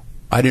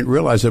 I didn't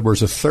realize there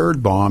was a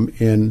third bomb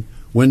in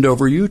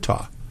Wendover,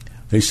 Utah.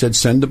 He said,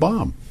 send the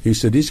bomb. He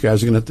said, these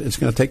guys it's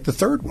going to take the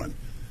third one.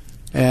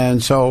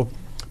 And so,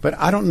 but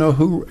I don't know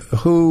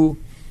who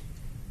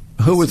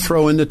would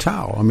throw in the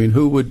towel.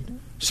 Who would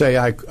say,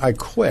 I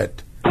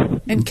quit?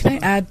 And can I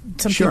add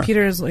something, Sure.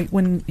 Peter, is like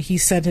when he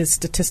said his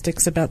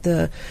statistics about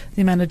the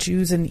amount of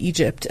Jews in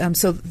Egypt.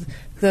 So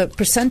the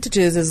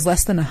percentages is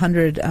less than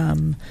 100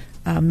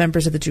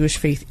 members of the Jewish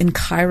faith in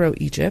Cairo,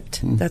 Egypt.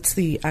 That's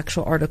the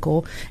actual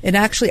article. And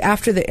actually,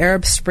 after the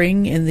Arab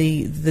Spring and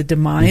the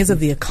demise of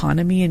the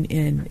economy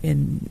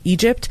in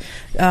Egypt,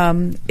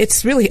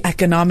 it's really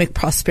economic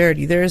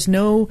prosperity. There is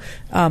no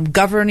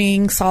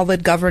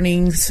solid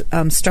governing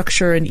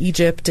structure in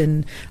Egypt,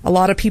 and a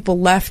lot of people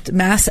left.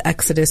 Mass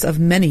exodus of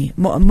many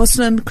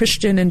Muslim,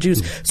 Christian, and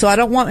Jews. So I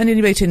don't want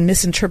anybody to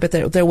misinterpret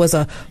that there was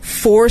a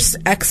forced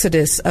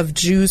exodus of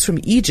Jews from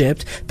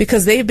Egypt,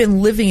 because they've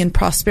been living in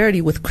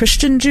prosperity with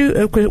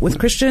with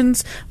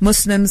Christians,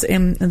 Muslims,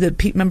 and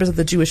the members of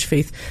the Jewish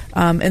faith,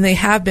 and they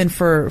have been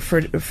for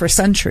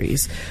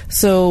centuries.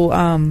 So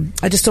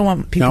I just don't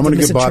want people to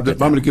misinterpret that.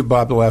 I'm going to give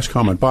Bob the last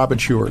comment. Bob,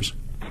 it's yours.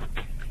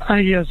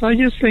 Yes, I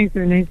just think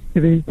there needs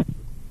to be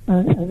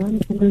an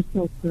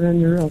unconditional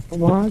surrender of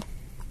Hamas.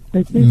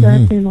 They keep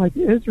acting like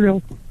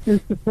Israel is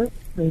the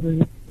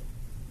perpetrator.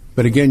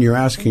 But again, you're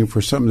asking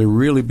for something to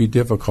really be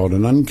difficult,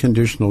 an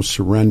unconditional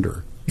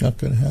surrender. Not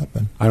going to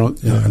happen. I don't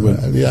see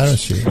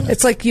that.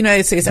 It's like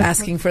United States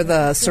asking for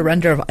the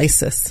surrender of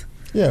ISIS.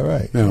 Yeah,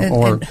 right.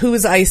 And who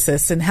is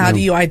ISIS, and how do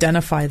you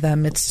identify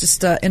them? It's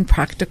just an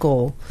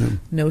impractical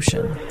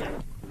notion.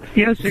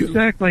 Yes,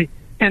 exactly.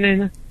 And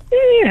in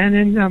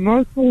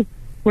Mosul,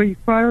 we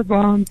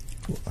firebombed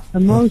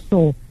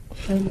Mosul.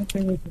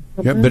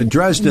 Yeah, but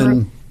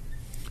Dresden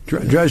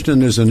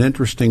is an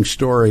interesting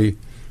story.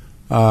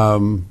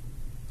 If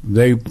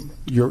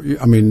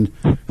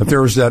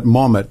there was that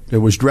moment, it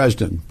was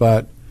Dresden,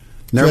 but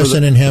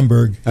Dresden and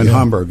Hamburg.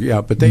 Hamburg,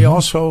 yeah. But they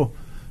also,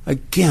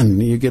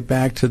 again, you get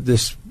back to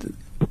this,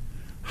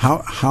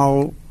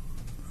 how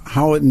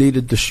it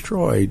needed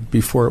destroyed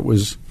before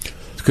it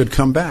could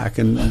come back,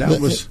 and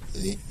that was.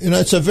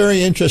 It's a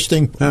very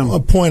interesting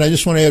point. I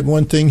just want to add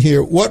one thing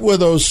here. What were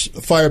those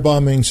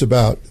firebombings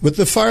about? What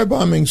the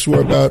firebombings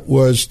were about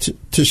was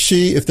to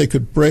see if they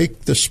could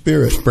break the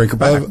spirit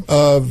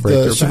of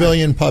the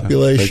civilian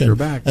population.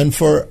 And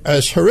for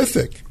as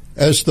horrific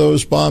as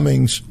those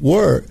bombings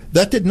were,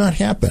 that did not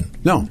happen.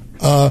 No.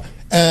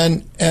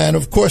 And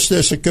of course,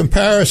 there's a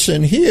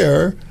comparison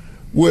here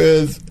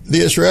with the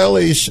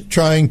Israelis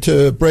trying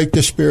to break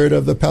the spirit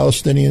of the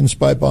Palestinians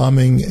by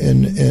bombing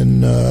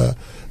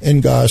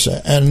in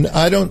Gaza, and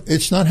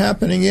it's not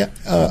happening yet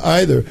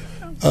either.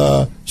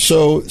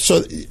 So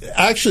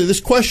actually, this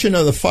question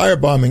of the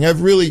firebombing,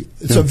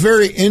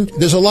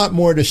 there's a lot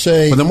more to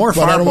say. But the more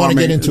I don't want to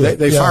get into it.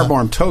 They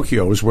firebombed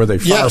Tokyo is where they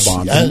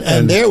firebombed,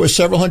 and there was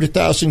several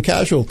 100,000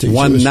 casualties.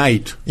 One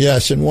night.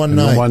 Yes, in one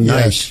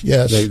night.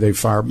 Yes. They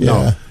fired.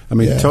 Yeah.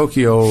 No,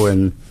 Tokyo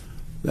and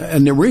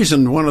the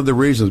reason, one of the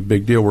reasons,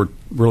 big deal. We're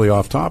really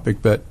off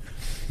topic, but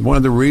one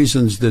of the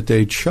reasons that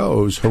they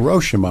chose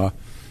Hiroshima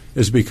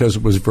is because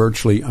it was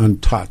virtually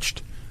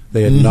untouched.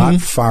 They had not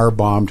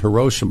firebombed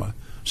Hiroshima,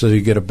 so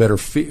you get a better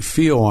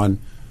feel on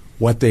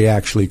what they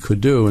actually could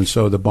do. And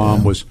so the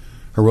bomb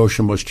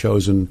Hiroshima was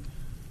chosen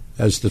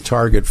as the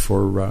target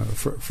for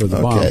the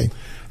bomb.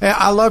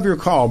 I love your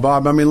call,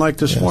 Bob. Like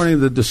this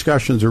morning, the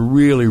discussions are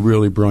really,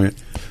 really brilliant.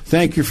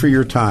 Thank you for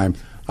your time.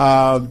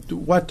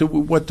 What do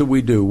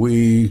we do?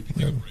 We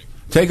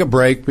take a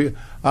break. We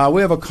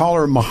have a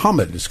caller,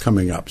 Muhammad, is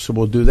coming up, so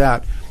we'll do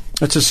that.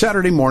 It's a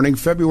Saturday morning,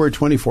 February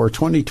 24,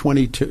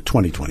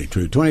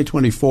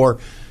 2024.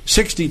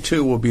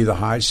 62 will be the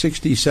high,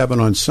 67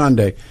 on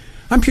Sunday.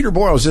 I'm Peter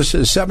Boyles. This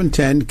is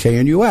 710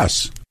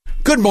 KNUS.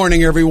 Good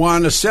morning,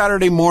 everyone. A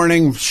Saturday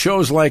morning,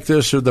 shows like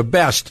this are the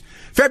best.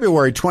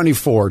 February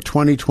 24,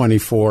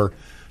 2024.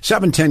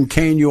 710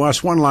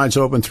 KNUS. One line's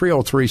open,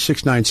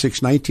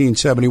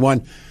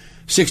 303-696-1971.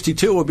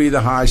 62 will be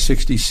the high,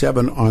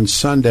 67 on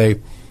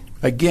Sunday.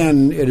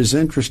 Again, it is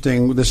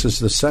interesting. This is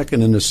the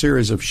second in a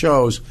series of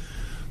shows.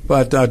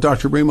 But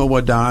Dr. Rima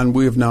Wadan,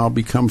 we have now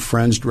become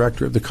friends,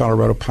 director of the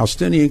Colorado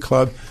Palestinian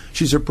Club.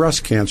 She's a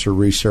breast cancer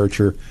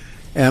researcher.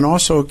 And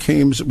also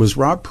was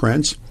Rob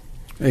Prince.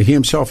 He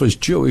himself is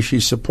Jewish.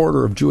 He's a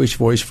supporter of Jewish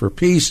Voice for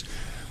Peace,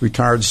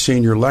 retired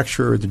senior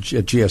lecturer at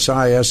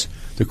GSIS,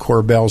 the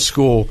Corbell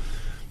School.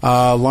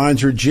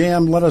 Lines are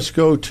jammed. Let us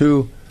go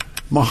to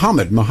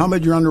Muhammad.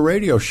 Muhammad, you're on the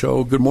radio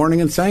show. Good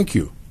morning and thank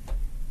you.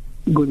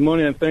 Good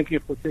morning, and thank you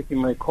for taking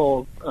my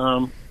call.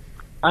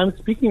 I'm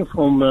speaking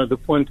from the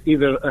point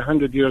either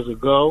 100 years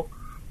ago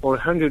or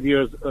 100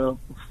 years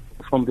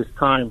from this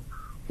time,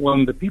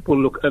 when the people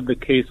look at the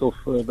case of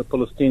the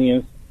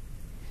Palestinians'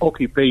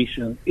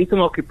 occupation. It's an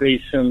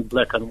occupation,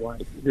 black and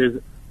white.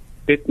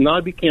 It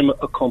now became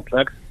a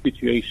complex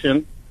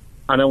situation,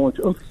 and I want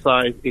to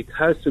emphasize it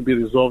has to be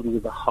resolved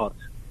with a heart.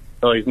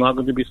 So it's not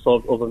going to be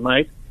solved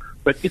overnight,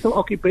 but it's an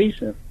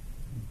occupation.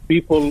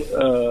 People,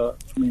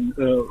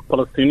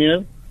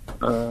 Palestinian,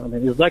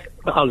 it's like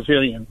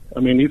Algerian.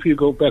 If you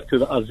go back to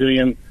the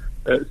Algerian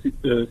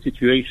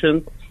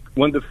situation,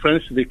 when the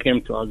French, they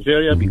came to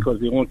Algeria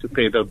because they want to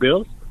pay their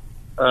bills,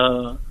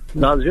 the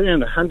Algerian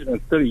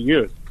 130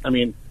 years.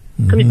 Can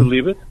you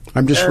believe it?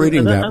 I'm just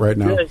reading that right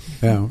now.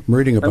 I'm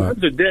reading about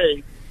it.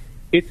 Today,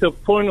 it's a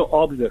foreign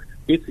object.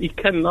 It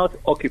cannot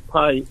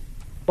occupy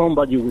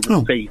somebody with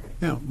faith.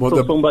 Yeah.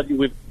 Well, somebody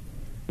with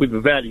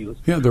values.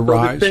 Yeah, the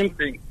rise. The same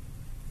thing.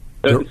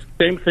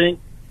 Same thing.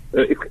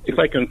 If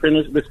I can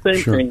finish, the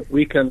same thing.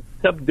 We can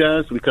step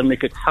dance. We can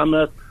make it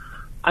Hamas.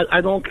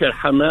 I don't care,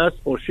 Hamas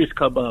or shish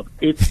kebab.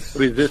 It's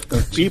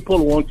resistance.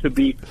 People want to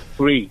be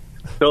free.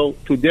 So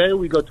today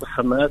we go to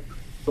Hamas.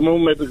 Tomorrow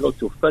maybe we go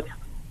to Fatah.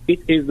 It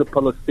is the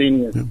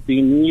Palestinians. Yeah.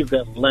 They need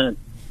their land.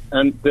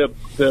 And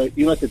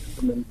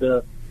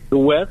the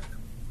West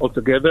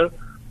altogether,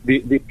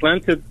 they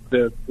planted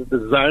the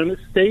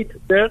Zionist state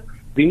there.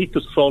 They need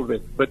to solve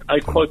it. But I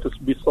call it to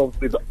be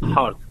solved with the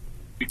heart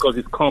because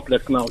it's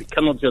complex now. It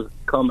cannot just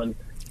come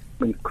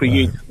and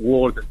create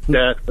war and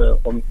death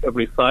on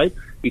every side.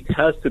 It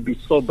has to be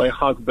solved by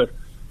heart. But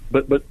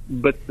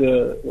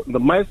the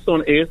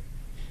milestone is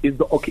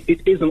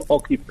it is an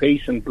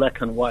occupation,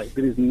 black and white.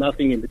 There is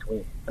nothing in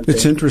between.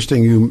 It's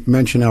interesting you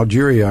mention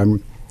Algeria.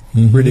 I'm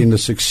reading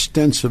this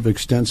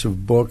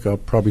extensive book. It'll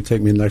probably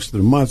take me next to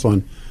the month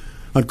on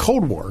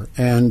Cold War.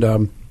 And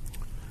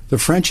the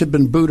French had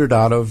been booted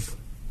out of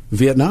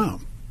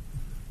Vietnam.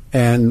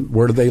 And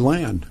where do they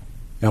land?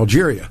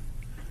 Algeria.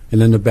 And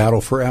then the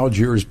battle for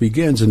Algiers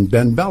begins, and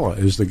Ben Bella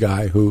is the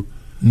guy who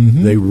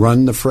they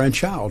run the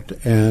French out.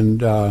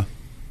 And I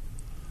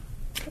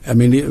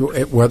mean,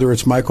 whether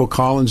it's Michael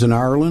Collins in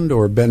Ireland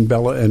or Ben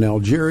Bella in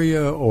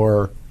Algeria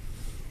or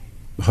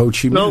Ho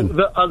Chi Minh. No,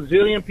 the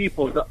Algerian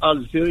people,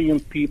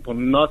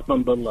 not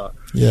Mandela.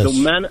 Yes.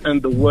 The men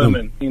and the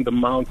women in the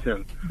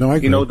mountain. No, I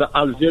agree. The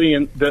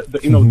Algerian,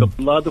 the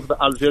blood of the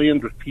Algerian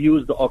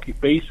refused the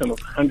occupation of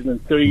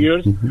 130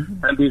 years,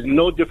 and there's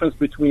no difference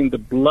between the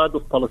blood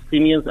of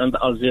Palestinians and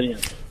the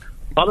Algerians.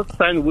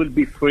 Palestine will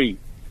be free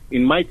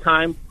in my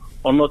time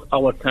or not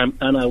our time,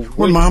 and I wish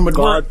Muhammad,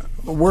 God.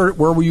 Where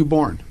were you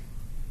born?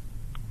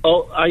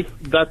 Oh,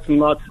 that's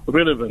not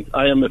relevant.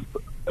 I am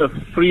a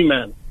free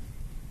man.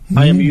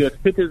 I am a U.S.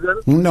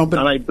 citizen, and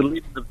I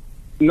believe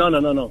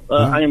No.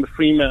 I am a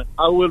free man.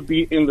 I will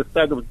be in the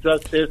side of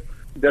justice.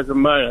 It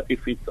doesn't matter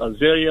if it's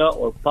Algeria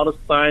or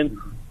Palestine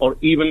or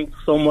even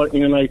somewhere in the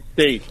United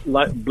States.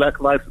 Black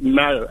lives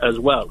matter as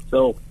well.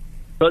 So,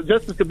 but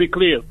just to be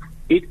clear,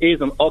 it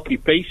is an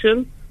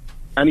occupation,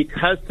 and it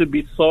has to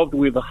be solved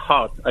with the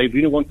heart. I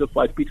really want to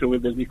fight Peter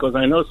with this because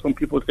I know some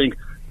people think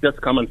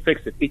just come and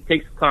fix it. It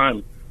takes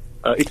time.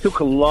 It took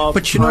a lot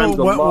of time.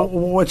 But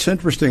what's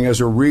interesting as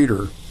a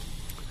reader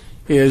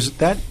is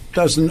that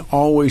doesn't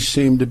always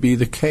seem to be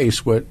the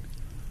case.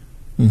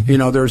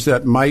 There's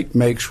that might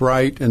makes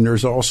right, and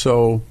there's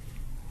also,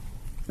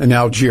 and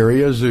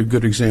Algeria is a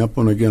good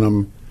example. And again,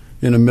 I'm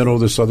in the middle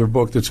of this other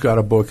book that's got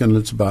a book, and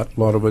a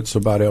lot of it's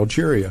about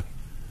Algeria.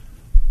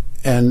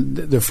 And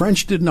the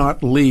French did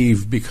not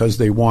leave because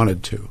they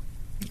wanted to.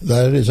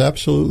 That is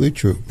absolutely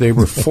true. They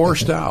were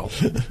forced out.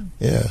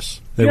 Yes.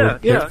 Yeah,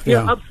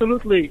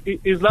 absolutely.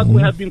 It's like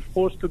we have been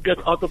forced to get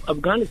out of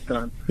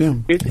Afghanistan. Yeah.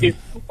 It's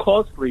too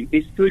costly.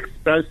 It's too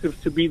expensive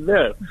to be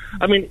there.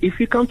 I mean, if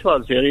you come to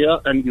Algeria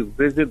and you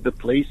visit the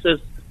places,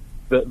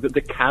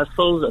 the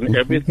castles and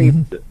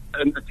everything,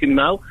 and until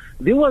now,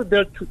 they were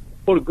there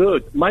for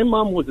good. My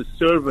mom was a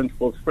servant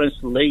for a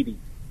French lady.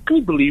 Can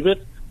you believe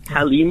it?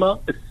 Halima,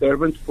 a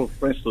servant for a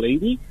French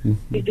lady?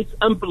 It's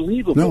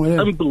unbelievable. No, it is.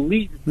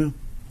 Unbelievable.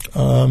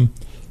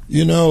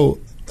 Yeah.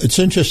 It's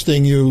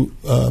interesting,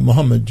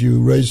 Muhammad,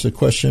 you raised the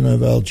question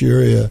of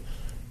Algeria,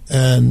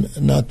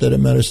 and not that it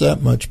matters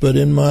that much, but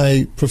in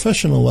my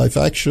professional life,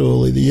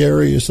 actually, the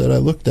areas that I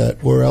looked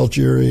at were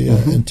Algeria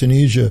and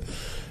Tunisia.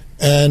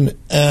 And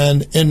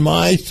in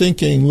my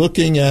thinking,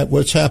 looking at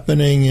what's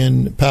happening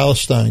in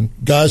Palestine,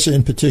 Gaza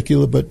in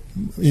particular, but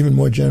even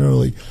more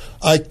generally,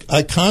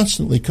 I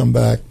constantly come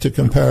back to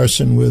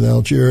comparison with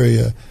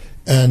Algeria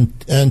and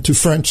to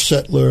French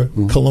settler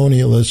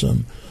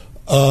colonialism.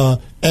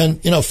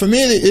 And for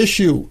me, the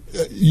issue,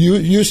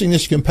 using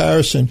this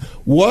comparison,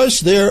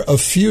 was there a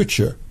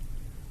future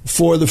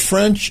for the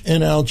French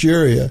in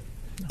Algeria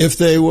if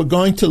they were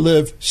going to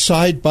live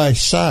side by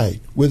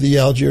side with the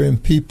Algerian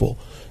people?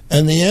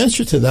 And the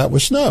answer to that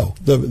was no.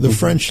 The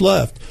French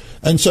left.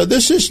 And so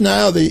this is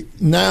now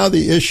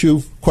the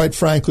issue, quite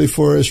frankly,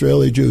 for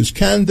Israeli Jews.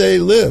 Can they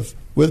live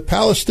with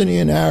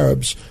Palestinian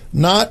Arabs,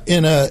 not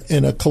in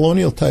a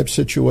colonial type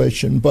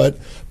situation, but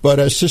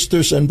as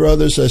sisters and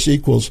brothers, as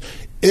equals?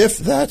 If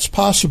that's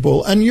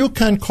possible, and you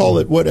can call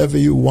it whatever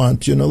you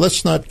want,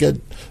 let's not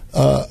get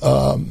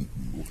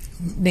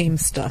name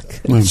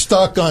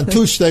stuck on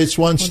two states,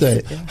 one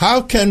state. Yeah.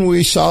 How can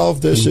we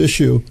solve this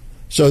issue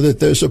so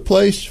that there's a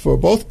place for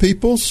both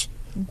peoples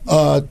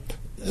in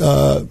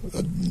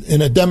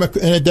a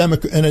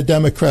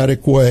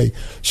democratic way?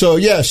 So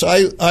yes,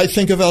 I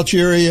think of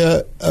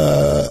Algeria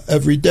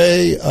every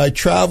day. I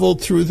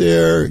traveled through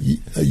there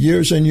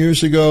years and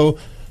years ago,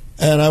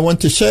 and I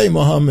want to say,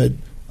 Mohammed,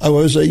 I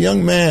was a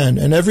young man,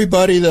 and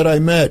everybody that I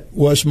met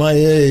was my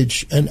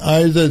age, and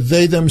either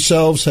they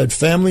themselves had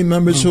family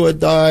members who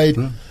had died,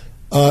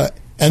 and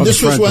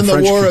this was when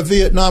the War of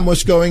Vietnam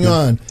was going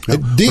on.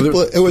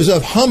 It was a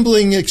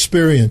humbling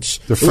experience.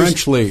 The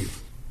French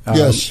leave.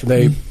 Yes.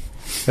 They,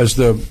 as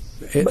the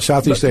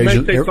Southeast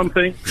Asian... May I say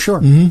something?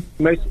 Sure.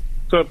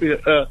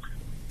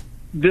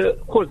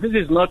 Of course, this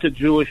is not a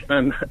Jewish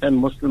and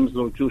Muslims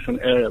or Jewish and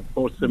Arab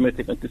or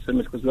Semitic,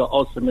 anti-Semitic, because we are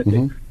all Semitic.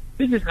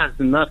 Mm-hmm. This has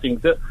nothing.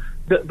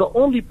 The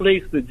only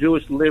place the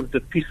Jewish lived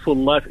a peaceful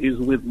life is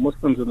with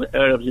Muslims and the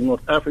Arabs in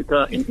North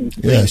Africa. In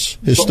yes,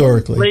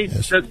 historically. The place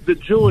yes. that the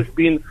Jewish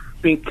being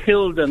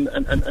killed and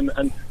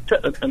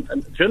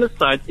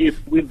genocide is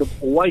with the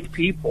white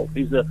people,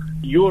 is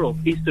Europe,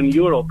 Eastern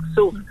Europe.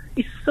 So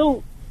it's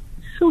so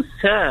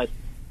sad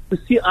to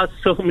see us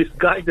so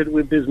misguided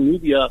with this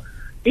media.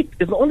 It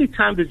is the only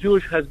time the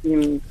Jewish has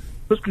been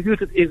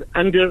persecuted is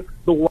under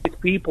the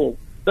white people.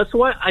 That's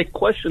why I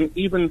question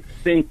even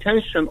the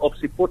intention of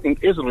supporting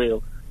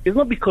Israel. It's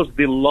not because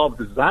they love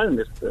the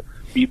Zionist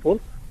people.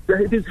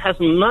 This has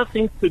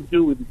nothing to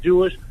do with the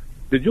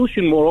Jewish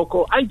in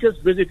Morocco. I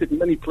just visited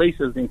many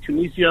places in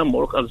Tunisia,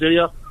 Morocco,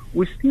 Algeria.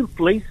 We still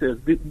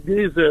places. There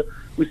is a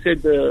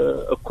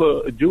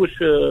Jewish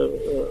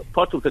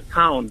part of the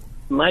town,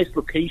 nice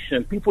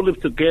location. People live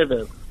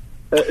together.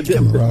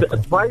 The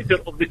advisor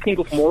of the king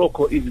of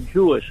Morocco is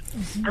Jewish.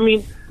 Mm-hmm. I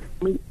mean,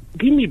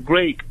 give me a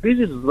break. This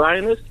is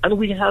Zionist, and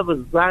we have a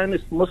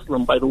Zionist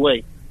Muslim, by the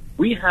way.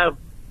 We have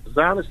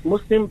Zionist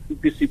Muslims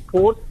who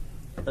support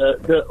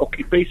the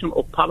occupation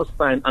of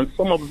Palestine, and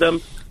some of them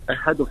are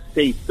head of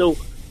state. So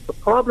the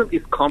problem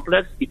is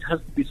complex. It has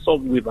to be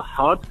solved with the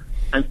heart.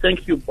 And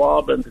thank you,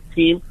 Bob, and the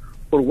team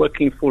for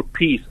working for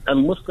peace.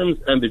 And Muslims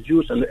and the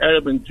Jews and the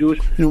Arab and Jewish,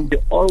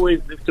 they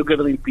always live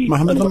together in peace.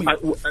 Mohammed,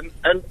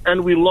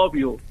 and we love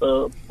you,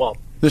 Bob.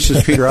 This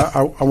is Peter.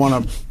 I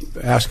want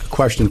to ask a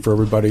question for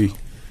everybody.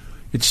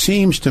 It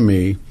seems to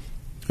me,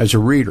 as a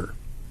reader,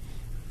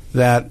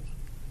 that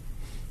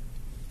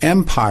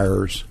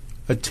empires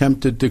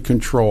attempted to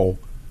control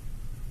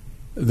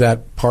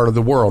that part of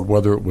the world,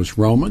 whether it was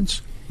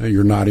Romans,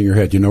 you're nodding your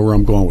head, you know where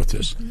I'm going with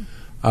this,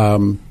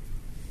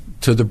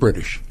 to the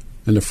British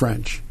and the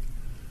French.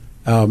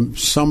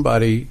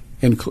 Somebody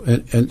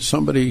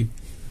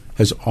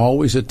has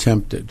always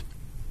attempted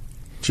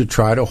to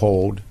try to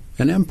hold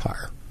an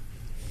empire.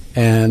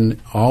 And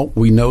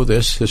we know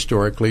this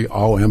historically,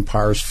 all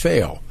empires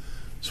fail.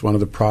 It's one of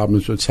the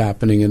problems what's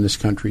happening in this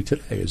country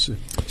today.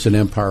 It's an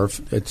empire.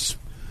 It's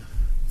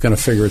going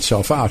to figure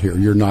itself out here.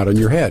 You're not on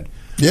your head.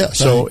 Yes.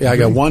 So I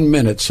got 1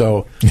 minute.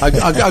 So I'll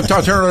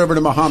turn it over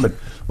to Mohammed.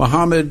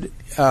 Mohammed,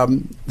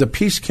 the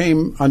peace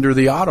came under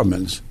the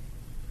Ottomans.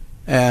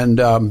 And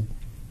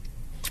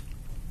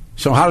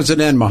so how does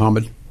it end,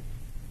 Mohammed?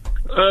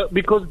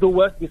 Because the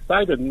West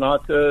decided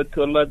not to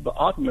let the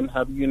Ottomans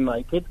have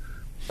united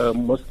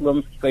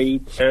Muslim,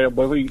 faith, Arab,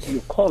 whatever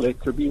you call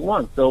it, to be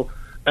one. So,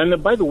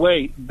 and by the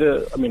way,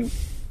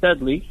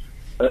 sadly,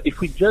 if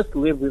we just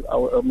live with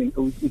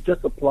we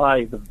just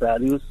apply the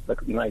values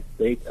like the United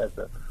States as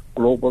a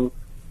global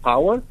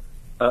power.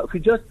 If we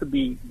just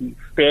be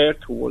fair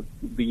towards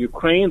the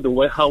Ukraine, the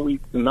way how we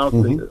denounce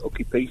the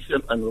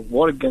occupation and the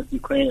war against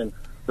Ukraine and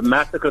the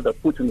massacre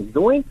that Putin is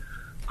doing,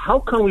 how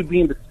can we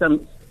be in the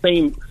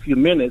same few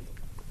minutes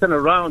turn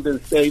around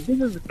and say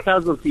this is a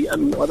casualty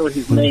and whatever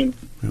his name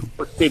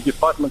for State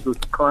Department was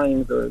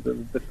crying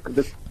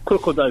the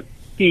crocodile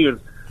tears?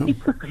 It's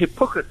just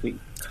hypocrisy.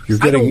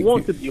 I don't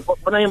want to be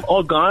when I am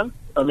all gone.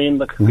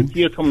 Like 50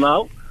 years from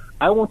now,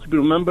 I want to be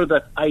remembered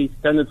that I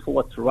stand for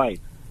what's right.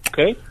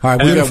 Okay. All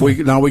right.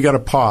 We got to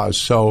pause.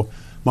 So,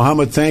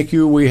 Mohammed, thank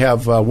you. We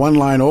have one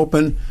line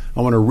open.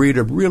 I want to read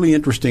a really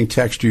interesting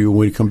text to you when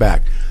we come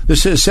back.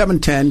 This is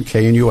 710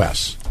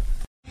 KNUS.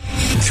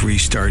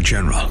 3-star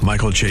General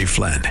Michael J.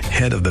 Flynn,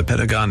 head of the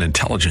Pentagon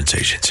Intelligence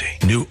Agency,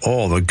 knew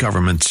all the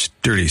government's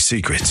dirty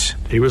secrets.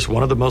 He was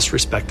one of the most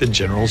respected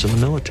generals in the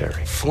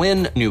military.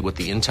 Flynn knew what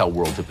the intel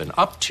world had been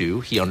up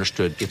to. He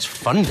understood its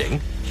funding.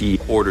 He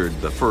ordered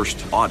the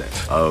first audit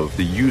of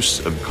the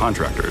use of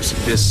contractors.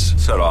 This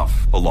set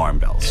off alarm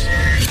bells.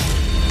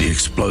 The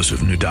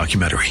explosive new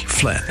documentary,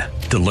 Flynn,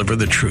 Deliver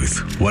the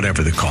Truth,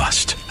 Whatever the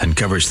Cost,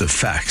 uncovers the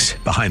facts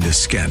behind this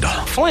scandal.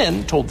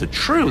 Flynn told the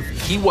truth.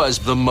 He was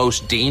the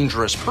most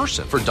dangerous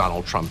person for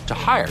Donald Trump to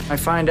hire. I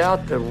find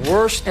out the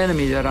worst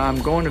enemy that I'm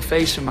going to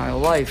face in my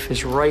life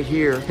is right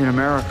here in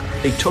America.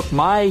 They took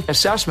my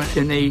assessment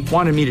and they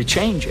wanted me to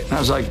change it. And I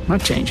was like, I'm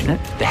not changing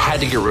it. They had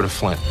to get rid of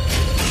Flynn.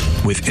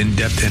 With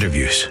in-depth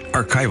interviews,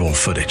 archival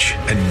footage,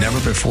 and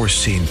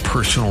never-before-seen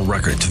personal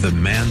records of the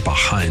man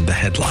behind the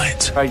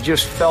headlines. I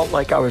just felt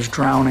like I was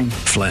drowning.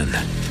 Flynn,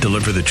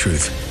 Deliver the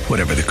Truth,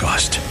 Whatever the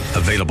Cost.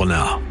 Available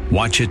now.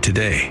 Watch it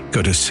today.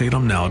 Go to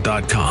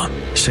salemnow.com.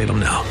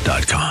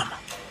 salemnow.com.